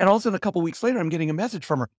 And all of a sudden, a couple of weeks later, I'm getting a message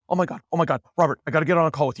from her. Oh my God, Robert, I got to get on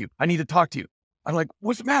a call with you. I need to talk to you. I'm like,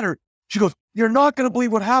 what's the matter? She goes, you're not going to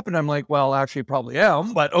believe what happened. I'm like, well, actually, probably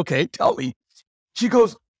am, but okay, tell me. She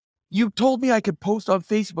goes, you told me I could post on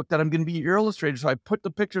Facebook that I'm going to be your illustrator. So I put the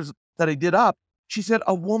pictures that I did up. She said,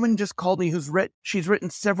 a woman just called me she's written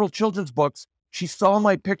several children's books. She saw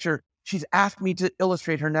my picture. She's asked me to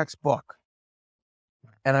illustrate her next book.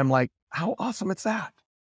 And I'm like, how awesome is that?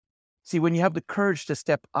 See, when you have the courage to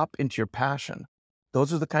step up into your passion,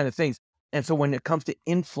 those are the kind of things. And so when it comes to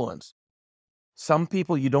influence, some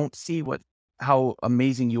people you don't see how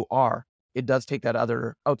amazing you are. It does take that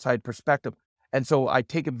other outside perspective. And so I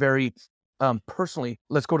take it very personally.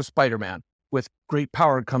 Let's go to Spider-Man. With great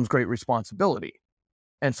power comes great responsibility.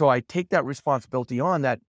 And so I take that responsibility on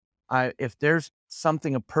that. If there's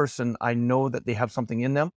a person, I know that they have something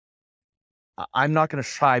in them, I'm not going to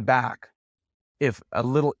shy back if a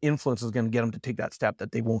little influence is going to get them to take that step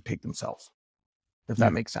that they won't take themselves, if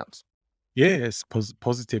that makes sense. Yes,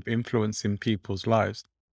 positive influence in people's lives.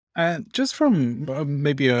 And just from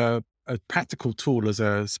maybe a practical tool as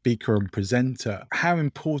a speaker and presenter, how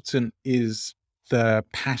important is the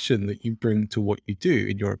passion that you bring to what you do,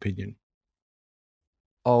 in your opinion?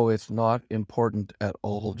 Oh, it's not important at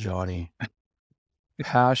all, Johnny.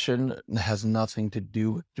 Passion has nothing to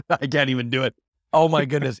do with it. I can't even do it. Oh my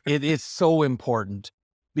goodness. It is so important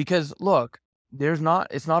because look, it's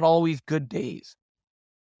not always good days.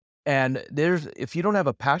 And if you don't have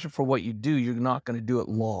a passion for what you do, you're not going to do it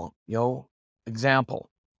long. Example,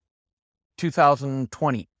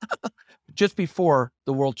 2020, just before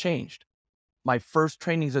the world changed, my first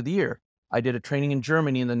trainings of the year, I did a training in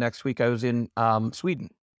Germany, and the next week I was in Sweden.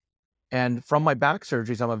 And from my back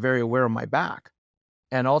surgeries, I'm very aware of my back.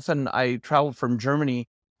 And all of a sudden I traveled from Germany.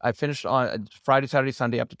 I finished on Friday, Saturday,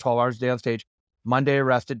 Sunday, up to 12 hours a day on stage. Monday I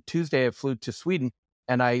rested. Tuesday I flew to Sweden,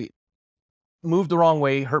 and I moved the wrong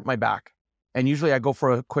way, hurt my back. And usually I go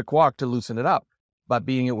for a quick walk to loosen it up. But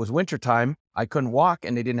being it was wintertime, I couldn't walk,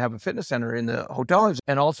 and they didn't have a fitness center in the hotel.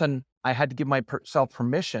 And all of a sudden I had to give myself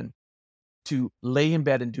permission to lay in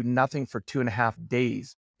bed and do nothing for 2.5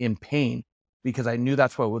 days in pain, because I knew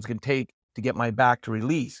that's what it was going to take to get my back to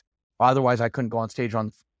release. Otherwise I couldn't go on stage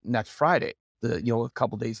on next Friday, a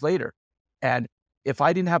couple days later. And if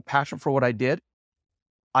I didn't have passion for what I did,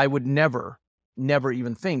 I would never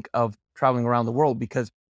even think of traveling around the world, because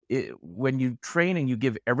when you train and you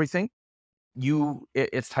give everything,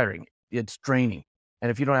 it's tiring, it's draining. And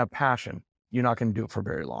if you don't have passion, you're not going to do it for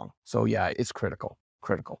very long. So yeah, it's critical.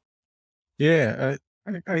 Yeah,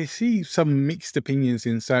 I see some mixed opinions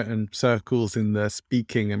in certain circles in the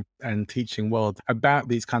speaking and teaching world about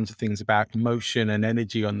these kinds of things, about emotion and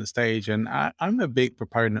energy on the stage. And I'm a big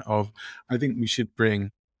proponent of, I think we should bring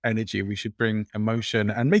energy, we should bring emotion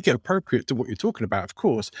and make it appropriate to what you're talking about, of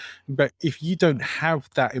course. But if you don't have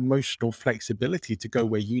that emotional flexibility to go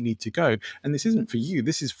where you need to go, and this isn't for you,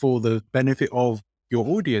 this is for the benefit of your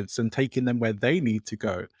audience and taking them where they need to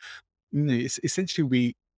go. It's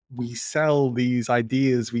essentially we sell these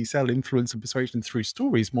ideas, we sell influence and persuasion through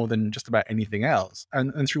stories more than just about anything else,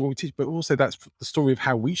 and through what we teach, but also that's the story of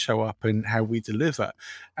how we show up and how we deliver.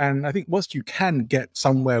 And I think whilst you can get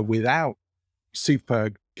somewhere without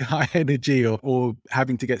super high energy or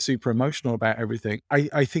having to get super emotional about everything.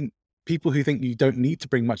 I think people who think you don't need to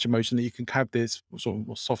bring much emotion, that you can have this sort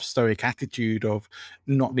of soft stoic attitude of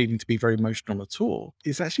not needing to be very emotional at all,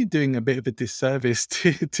 is actually doing a bit of a disservice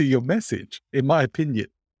to your message, in my opinion.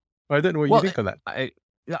 I don't know what you think of that.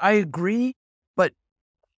 I agree, but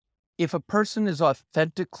if a person is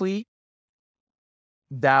authentically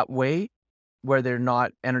that way, where they're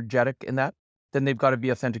not energetic in that, then they've got to be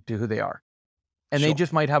authentic to who they are. And they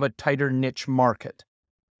just might have a tighter niche market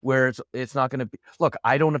where it's not going to be, look,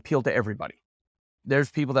 I don't appeal to everybody. There's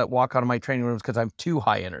people that walk out of my training rooms because I'm too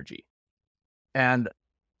high energy. And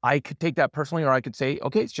I could take that personally, or I could say,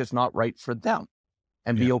 okay, it's just not right for them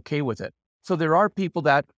and be okay with it. So there are people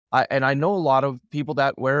that, and I know a lot of people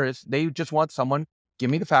that whereas they just want someone, give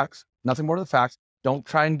me the facts, nothing more than the facts. Don't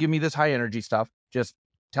try and give me this high energy stuff. Just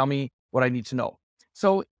tell me what I need to know.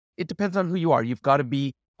 So it depends on who you are. You've got to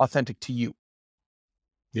be authentic to you.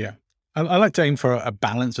 Yeah. I like to aim for a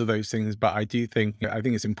balance of those things, but I think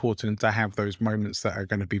it's important to have those moments that are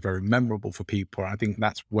going to be very memorable for people. I think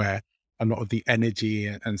that's where a lot of the energy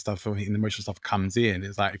and stuff and the emotional stuff comes in.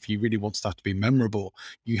 Is like, if you really want stuff to be memorable,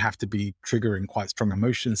 you have to be triggering quite strong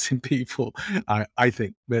emotions in people, I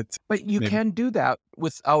think. But you can do that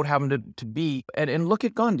without having to be, and look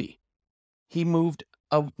at Gandhi. He moved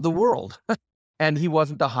the world and he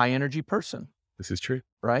wasn't a high energy person. This is true.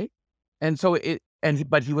 Right. And so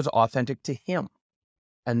but he was authentic to him,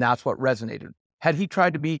 and that's what resonated. Had he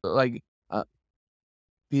tried to be like,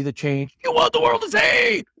 be the change you want the world to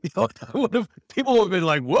see, people would have been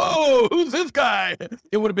like, whoa, who's this guy?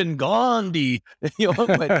 It would have been Gandhi,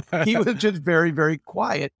 but he was just very, very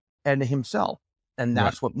quiet and himself. And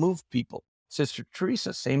that's what moved people. Sister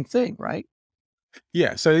Teresa, same thing, right?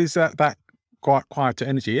 Yeah. So is that quiet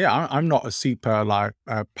energy? Yeah. I'm not a super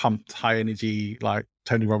pumped high energy, like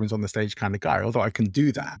Tony Robbins on the stage kind of guy, although I can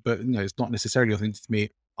do that, but it's not necessarily authentic to me.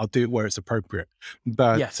 I'll do it where it's appropriate.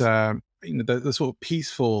 But the sort of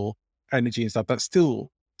peaceful energy and stuff, that's still,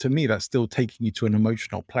 to me, that's still taking you to an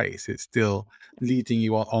emotional place. It's still leading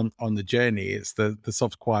you on the journey. It's the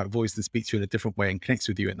soft, quiet voice that speaks to you in a different way and connects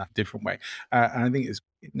with you in that different way. And I think it's,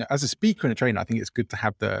 as a speaker and a trainer, I think it's good to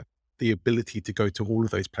have the ability to go to all of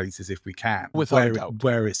those places if we can, without a doubt,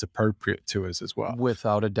 where it's appropriate to us as well.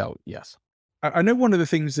 Without a doubt, yes. I know one of the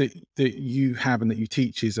things that you have and that you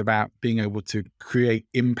teach is about being able to create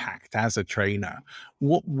impact as a trainer.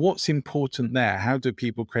 What's important there? How do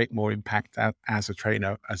people create more impact as a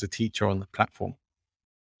trainer, as a teacher on the platform?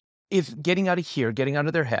 It's getting out of here, getting out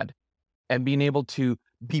of their head, and being able to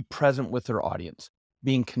be present with their audience,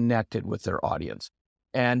 being connected with their audience.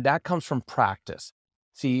 And that comes from practice.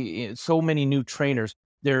 See, so many new trainers,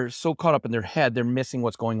 they're so caught up in their head, they're missing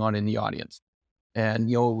what's going on in the audience.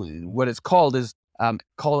 And, what it's called is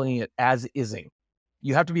calling it as ising.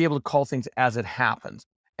 You have to be able to call things as it happens.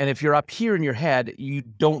 And if you're up here in your head, you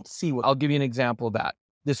don't see what. I'll give you an example of that.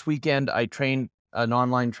 This weekend, I trained an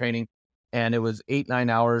online training, and it was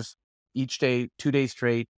 8-9 hours each day, 2 days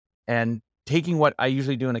straight. And taking what I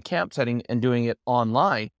usually do in a camp setting and doing it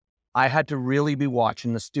online, I had to really be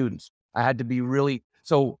watching the students. I had to be really,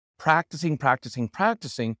 so practicing.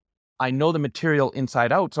 I know the material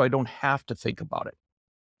inside out, so I don't have to think about it.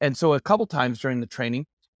 And so a couple times during the training,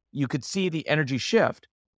 you could see the energy shift.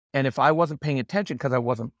 And if I wasn't paying attention because I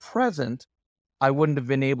wasn't present, I wouldn't have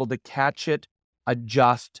been able to catch it,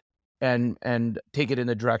 adjust, and take it in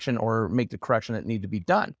the direction or make the correction that needed to be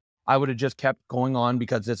done. I would have just kept going on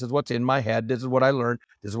because this is what's in my head. This is what I learned.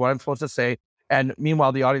 This is what I'm supposed to say. And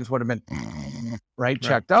meanwhile, the audience would have been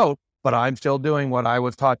checked out, but I'm still doing what I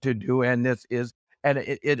was taught to do. And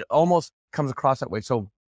it almost comes across that way.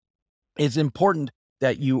 So it's important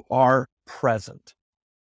that you are present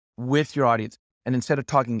with your audience. And instead of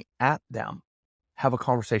talking at them, have a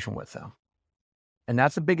conversation with them. And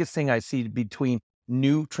that's the biggest thing I see between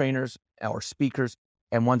new trainers or speakers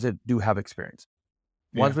and ones that do have experience.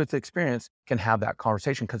 Ones with experience can have that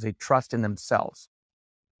conversation because they trust in themselves.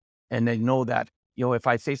 And they know that, if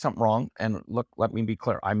I say something wrong, and look, let me be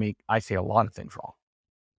clear, I say a lot of things wrong.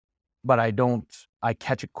 But I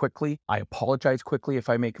catch it quickly. I apologize quickly if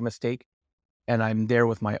I make a mistake, and I'm there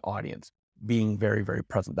with my audience, being very, very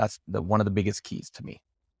present. That's one of the biggest keys to me.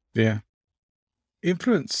 Yeah.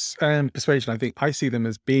 Influence and persuasion, I think I see them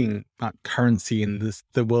as being like currency in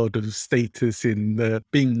the world of status, in the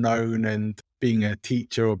being known and being a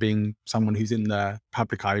teacher or being someone who's in the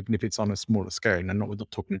public eye, even if it's on a smaller scale. And we're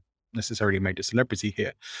not talking necessarily major celebrity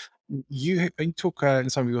here. You talk in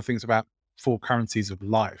some of your things about 4 currencies of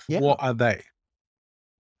life. Yeah. What are they?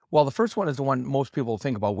 Well, the first one is the one most people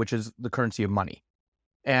think about, which is the currency of money.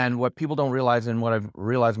 And what people don't realize, and what I've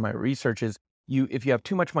realized in my research, is if you have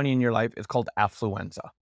too much money in your life, it's called affluenza.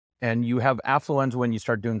 And you have affluenza when you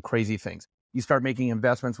start doing crazy things. You start making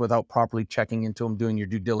investments without properly checking into them, doing your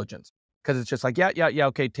due diligence. Because it's just like, yeah,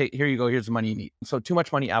 okay, here you go, here's the money you need. So too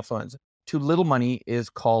much money, affluenza. Too little money is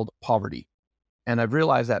called poverty. And I've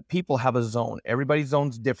realized that people have a zone. Everybody's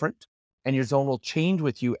zone's different, and your zone will change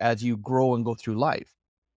with you as you grow and go through life.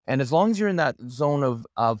 And as long as you're in that zone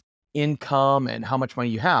of income and how much money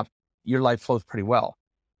you have, your life flows pretty well.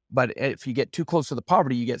 But if you get too close to the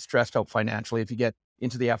poverty, you get stressed out financially. If you get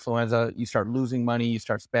into the affluenza, you start losing money, you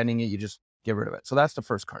start spending it, you just get rid of it. So that's the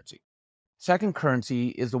first currency. Second currency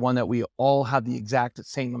is the one that we all have the exact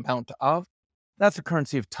same amount of. That's the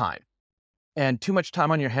currency of time. And too much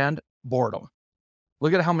time on your hand, boredom.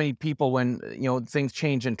 Look at how many people, when things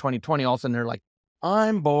change in 2020, all of a sudden they're like,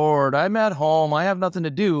 I'm bored, I'm at home, I have nothing to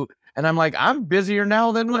do. And I'm like, I'm busier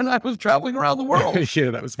now than when I was traveling around the world. Yeah,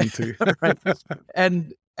 that was me too. Right?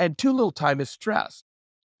 And too little time is stress.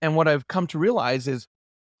 And what I've come to realize is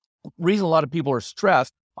the reason a lot of people are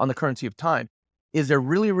stressed on the currency of time is they're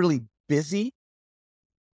really, really busy,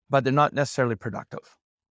 but they're not necessarily productive.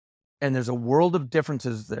 And there's a world of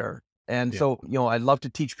differences there. And so, I'd love to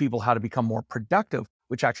teach people how to become more productive,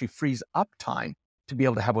 which actually frees up time to be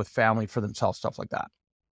able to have with family, for themselves, stuff like that.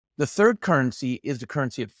 The third currency is the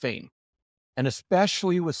currency of fame. And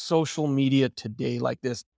especially with social media today, like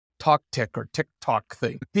this TikTok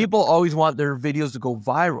thing, people always want their videos to go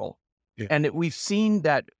viral. Yeah. And we've seen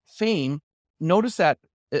that fame, notice that,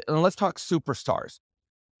 and let's talk superstars.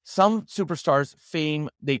 Some superstars, fame,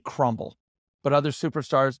 they crumble, but other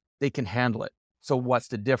superstars, they can handle it. So what's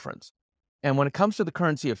the difference? And when it comes to the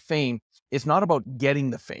currency of fame, it's not about getting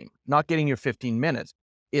the fame, not getting your 15 minutes.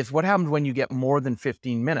 It's what happens when you get more than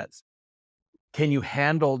 15 minutes. Can you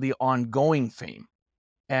handle the ongoing fame?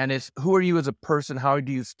 And it's, who are you as a person? How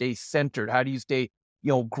do you stay centered? How do you stay,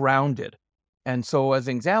 grounded? And so as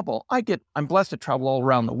an example, I'm blessed to travel all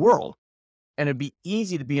around the world, and it'd be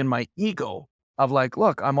easy to be in my ego of like,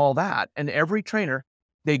 look, I'm all that. And every trainer,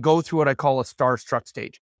 they go through what I call a starstruck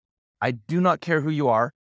stage. I do not care who you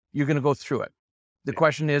are. You're going to go through it. The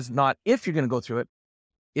question is not if you're going to go through it,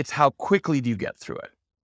 it's how quickly do you get through it?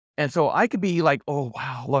 And so I could be like, oh,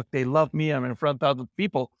 wow, look, they love me. I'm in front of thousands of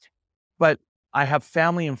people, but I have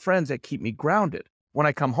family and friends that keep me grounded. When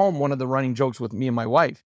I come home, one of the running jokes with me and my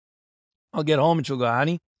wife, I'll get home and she'll go,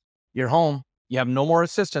 honey, you're home. You have no more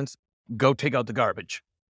assistance. Go take out the garbage.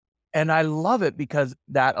 And I love it because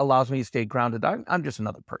that allows me to stay grounded. I'm just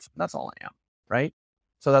another person. That's all I am, right?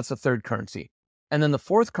 So that's the third currency. And then the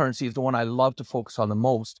fourth currency is the one I love to focus on the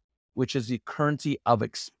most, which is the currency of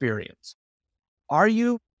experience. Are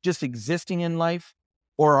you just existing in life,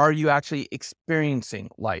 or are you actually experiencing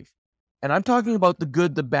life? And I'm talking about the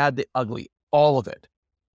good, the bad, the ugly, all of it.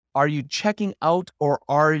 Are you checking out, or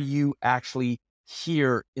are you actually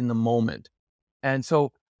here in the moment? And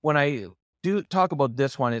so when I do talk about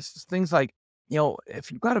this one, it's things like,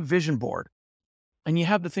 if you've got a vision board and you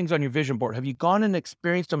have the things on your vision board, have you gone and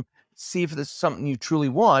experienced them, see if this is something you truly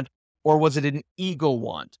want, or was it an ego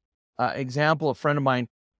want? Example, a friend of mine,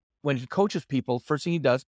 when he coaches people, first thing he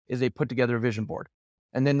does is they put together a vision board,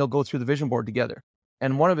 and then they'll go through the vision board together.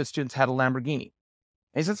 And one of his students had a Lamborghini.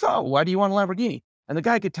 And he says, oh, why do you want a Lamborghini? And the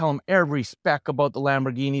guy could tell him every spec about the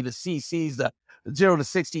Lamborghini, the CCs, the 0 to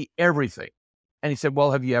 60, everything. And he said,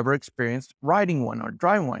 well, have you ever experienced riding one or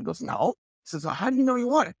driving one? He goes, no. He says, well, how do you know you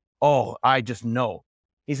want it? Oh, I just know.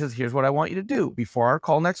 He says, here's what I want you to do. Before our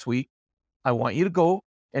call next week, I want you to go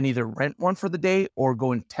and either rent one for the day or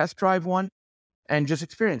go and test drive one and just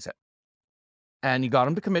experience it. And he got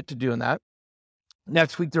him to commit to doing that.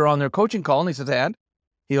 Next week, they're on their coaching call, and he says, and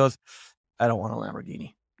he goes, I don't want a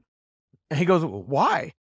Lamborghini. And he goes,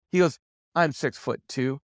 why? He goes, I'm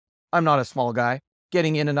 6'2". I'm not a small guy.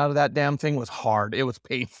 Getting in and out of that damn thing was hard. It was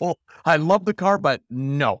painful. I love the car, but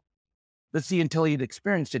no. But see, until he'd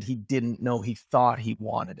experienced it, he didn't know. He thought he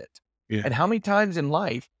wanted it. Yeah. And how many times in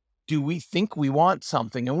life do we think we want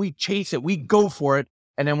something and we chase it, we go for it,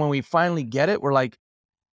 and then when we finally get it, we're like,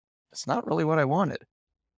 it's not really what I wanted.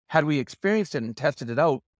 Had we experienced it and tested it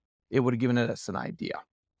out, it would have given us an idea.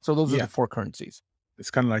 So those are the four currencies. It's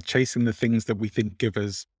kind of like chasing the things that we think give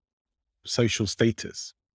us social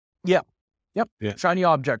status. Yep. Yeah. Shiny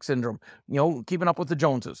object syndrome, keeping up with the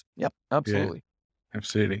Joneses. Yep, absolutely. Yeah,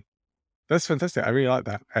 absolutely. That's fantastic. I really like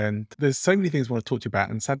that. And there's so many things I want to talk to you about,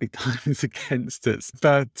 and sadly time is against us.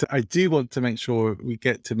 But I do want to make sure we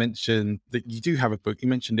get to mention that you do have a book. You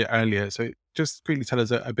mentioned it earlier. So just quickly tell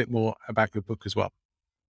us a bit more about your book as well.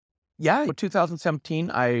 Yeah, in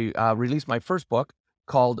 2017, I released my first book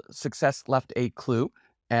called Success Left a Clue.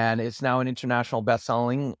 And it's now an international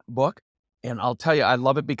best-selling book. And I'll tell you, I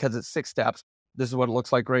love it because it's 6 steps. This is what it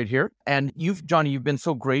looks like right here. And Johnny, you've been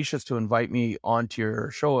so gracious to invite me onto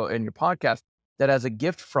your show and your podcast that as a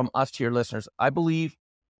gift from us to your listeners, I believe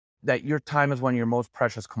that your time is one of your most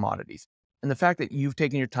precious commodities. And the fact that you've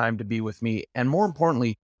taken your time to be with me, and more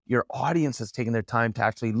importantly, your audience has taken their time to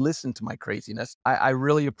actually listen to my craziness, I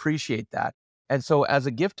really appreciate that. And so as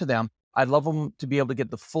a gift to them, I'd love them to be able to get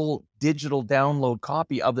the full digital download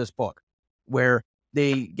copy of this book, where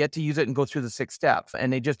they get to use it and go through the 6 steps.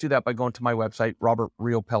 And they just do that by going to my website,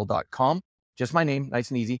 robertriopel.com. Just my name, nice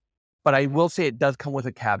and easy. But I will say it does come with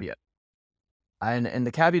a caveat. And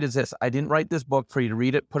the caveat is this: I didn't write this book for you to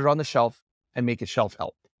read it, put it on the shelf, and make it shelf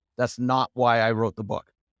help. That's not why I wrote the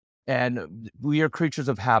book. And we are creatures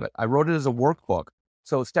of habit. I wrote it as a workbook.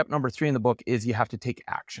 So step number 3 in the book is you have to take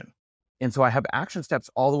action. And so I have action steps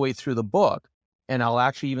all the way through the book. And I'll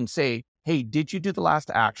actually even say, hey, did you do the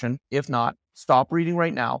last action? If not, stop reading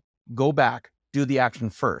right now, go back, do the action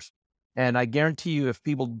first. And I guarantee you, if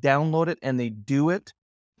people download it and they do it,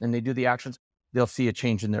 and they do the actions, they'll see a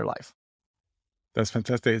change in their life. That's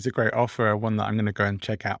fantastic. It's a great offer, one that I'm going to go and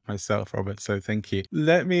check out myself, Robert. So thank you.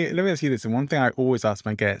 Let me ask you this. And one thing I always ask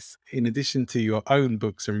my guests, in addition to your own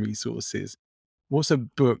books and resources, what's a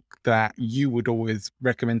book that you would always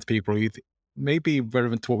recommend to people, maybe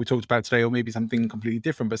relevant to what we talked about today, or maybe something completely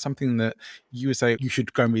different, but something that you would say, you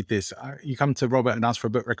should go and read this. You come to Robert and ask for a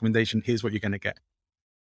book recommendation. Here's what you're going to get.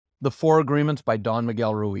 The 4 Agreements by Don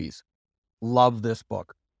Miguel Ruiz. Love this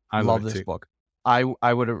book. I love this book. I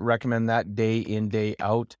would recommend that day in, day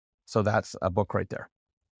out. So that's a book right there.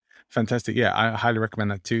 Fantastic. Yeah, I highly recommend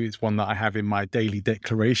that too. It's one that I have in my daily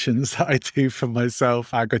declarations that I do for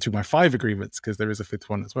myself. I go through my 5 agreements because there is a 5th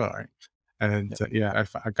one as well, right? And I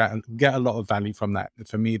get a lot of value from that.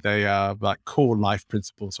 For me, they are like core life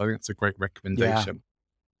principles. So I think it's a great recommendation.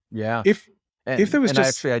 Yeah. If there was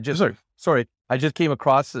just... I just came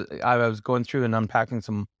across, I was going through and unpacking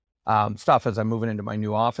some stuff as I'm moving into my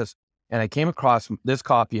new office. And I came across this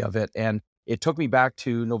copy of it, and it took me back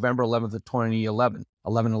to November 11th of 2011,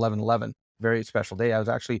 11/11/11, very special day. I was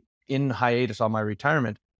actually in hiatus on my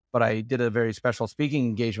retirement, but I did a very special speaking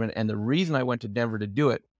engagement. And the reason I went to Denver to do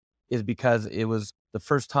it is because it was the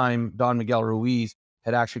first time Don Miguel Ruiz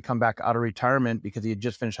had actually come back out of retirement, because he had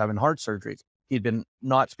just finished having heart surgeries. He'd been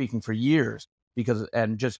not speaking for years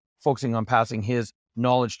and just focusing on passing his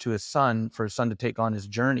knowledge to his son, for his son to take on his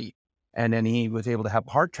journey. And then he was able to have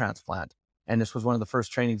a heart transplant. And this was one of the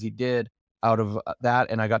first trainings he did out of that.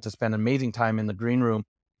 And I got to spend amazing time in the green room,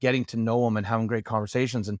 getting to know him and having great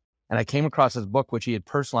conversations. And I came across his book, which he had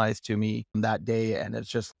personalized to me that day. And it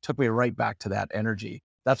just took me right back to that energy.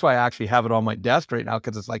 That's why I actually have it on my desk right now,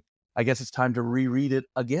 because it's like, I guess it's time to reread it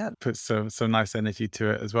again. Put some nice energy to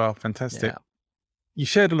it as well. Fantastic. Yeah. You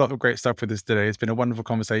shared a lot of great stuff with us today. It's been a wonderful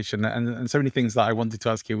conversation, and so many things that I wanted to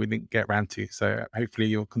ask you we didn't get around to. So hopefully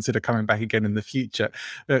you'll consider coming back again in the future.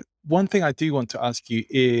 One thing I do want to ask you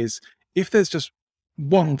is, if there's just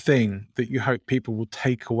one thing that you hope people will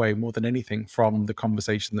take away more than anything from the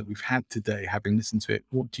conversation that we've had today, having listened to it,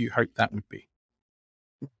 what do you hope that would be?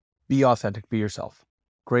 Be authentic, be yourself.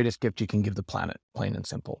 Greatest gift you can give the planet, plain and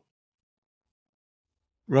simple.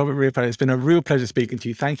 Robert Riopel, it's been a real pleasure speaking to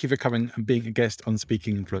you. Thank you for coming and being a guest on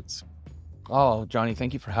Speaking Influence. Oh, Johnny,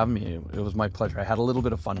 thank you for having me. It was my pleasure. I had a little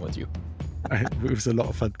bit of fun with you. It was a lot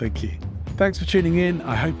of fun. Thank you. Thanks for tuning in.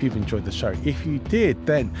 I hope you've enjoyed the show. If you did,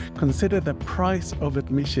 then consider the price of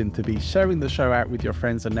admission to be sharing the show out with your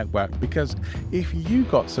friends and network, because if you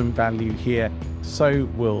got some value here, so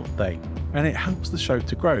will they. And it helps the show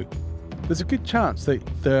to grow. There's a good chance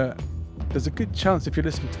if you're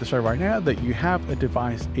listening to the show right now that you have a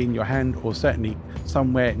device in your hand, or certainly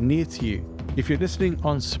somewhere near to you. If you're listening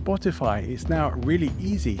on Spotify, it's now really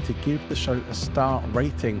easy to give the show a star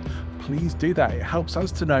rating. Please do that. It helps us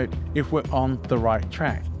to know if we're on the right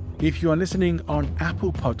track. If you are listening on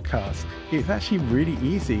Apple Podcasts, it's actually really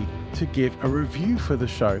easy to give a review for the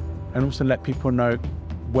show, and also let people know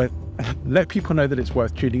that it's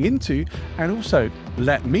worth tuning into, and also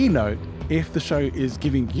let me know if the show is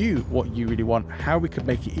giving you what you really want, how we could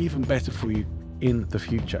make it even better for you in the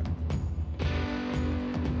future.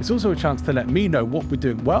 It's also a chance to let me know what we're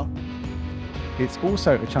doing well. It's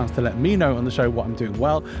also a chance to let me know on the show what I'm doing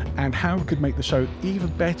well, and how we could make the show even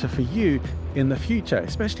better for you in the future,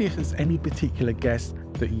 especially if there's any particular guests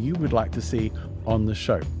that you would like to see on the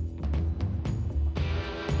show.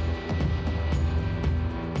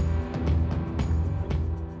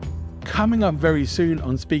 Coming up very soon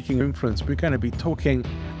on Speaking Influence, we're going to be talking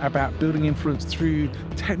about building influence through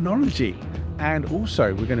technology. And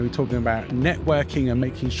also we're going to be talking about networking and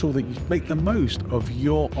making sure that you make the most of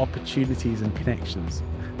your opportunities and connections.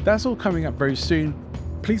 That's all coming up very soon.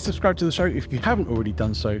 Please subscribe to the show if you haven't already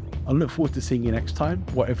done so. I look forward to seeing you next time.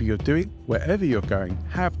 Whatever you're doing, wherever you're going,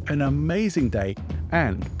 have an amazing day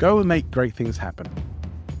and go and make great things happen.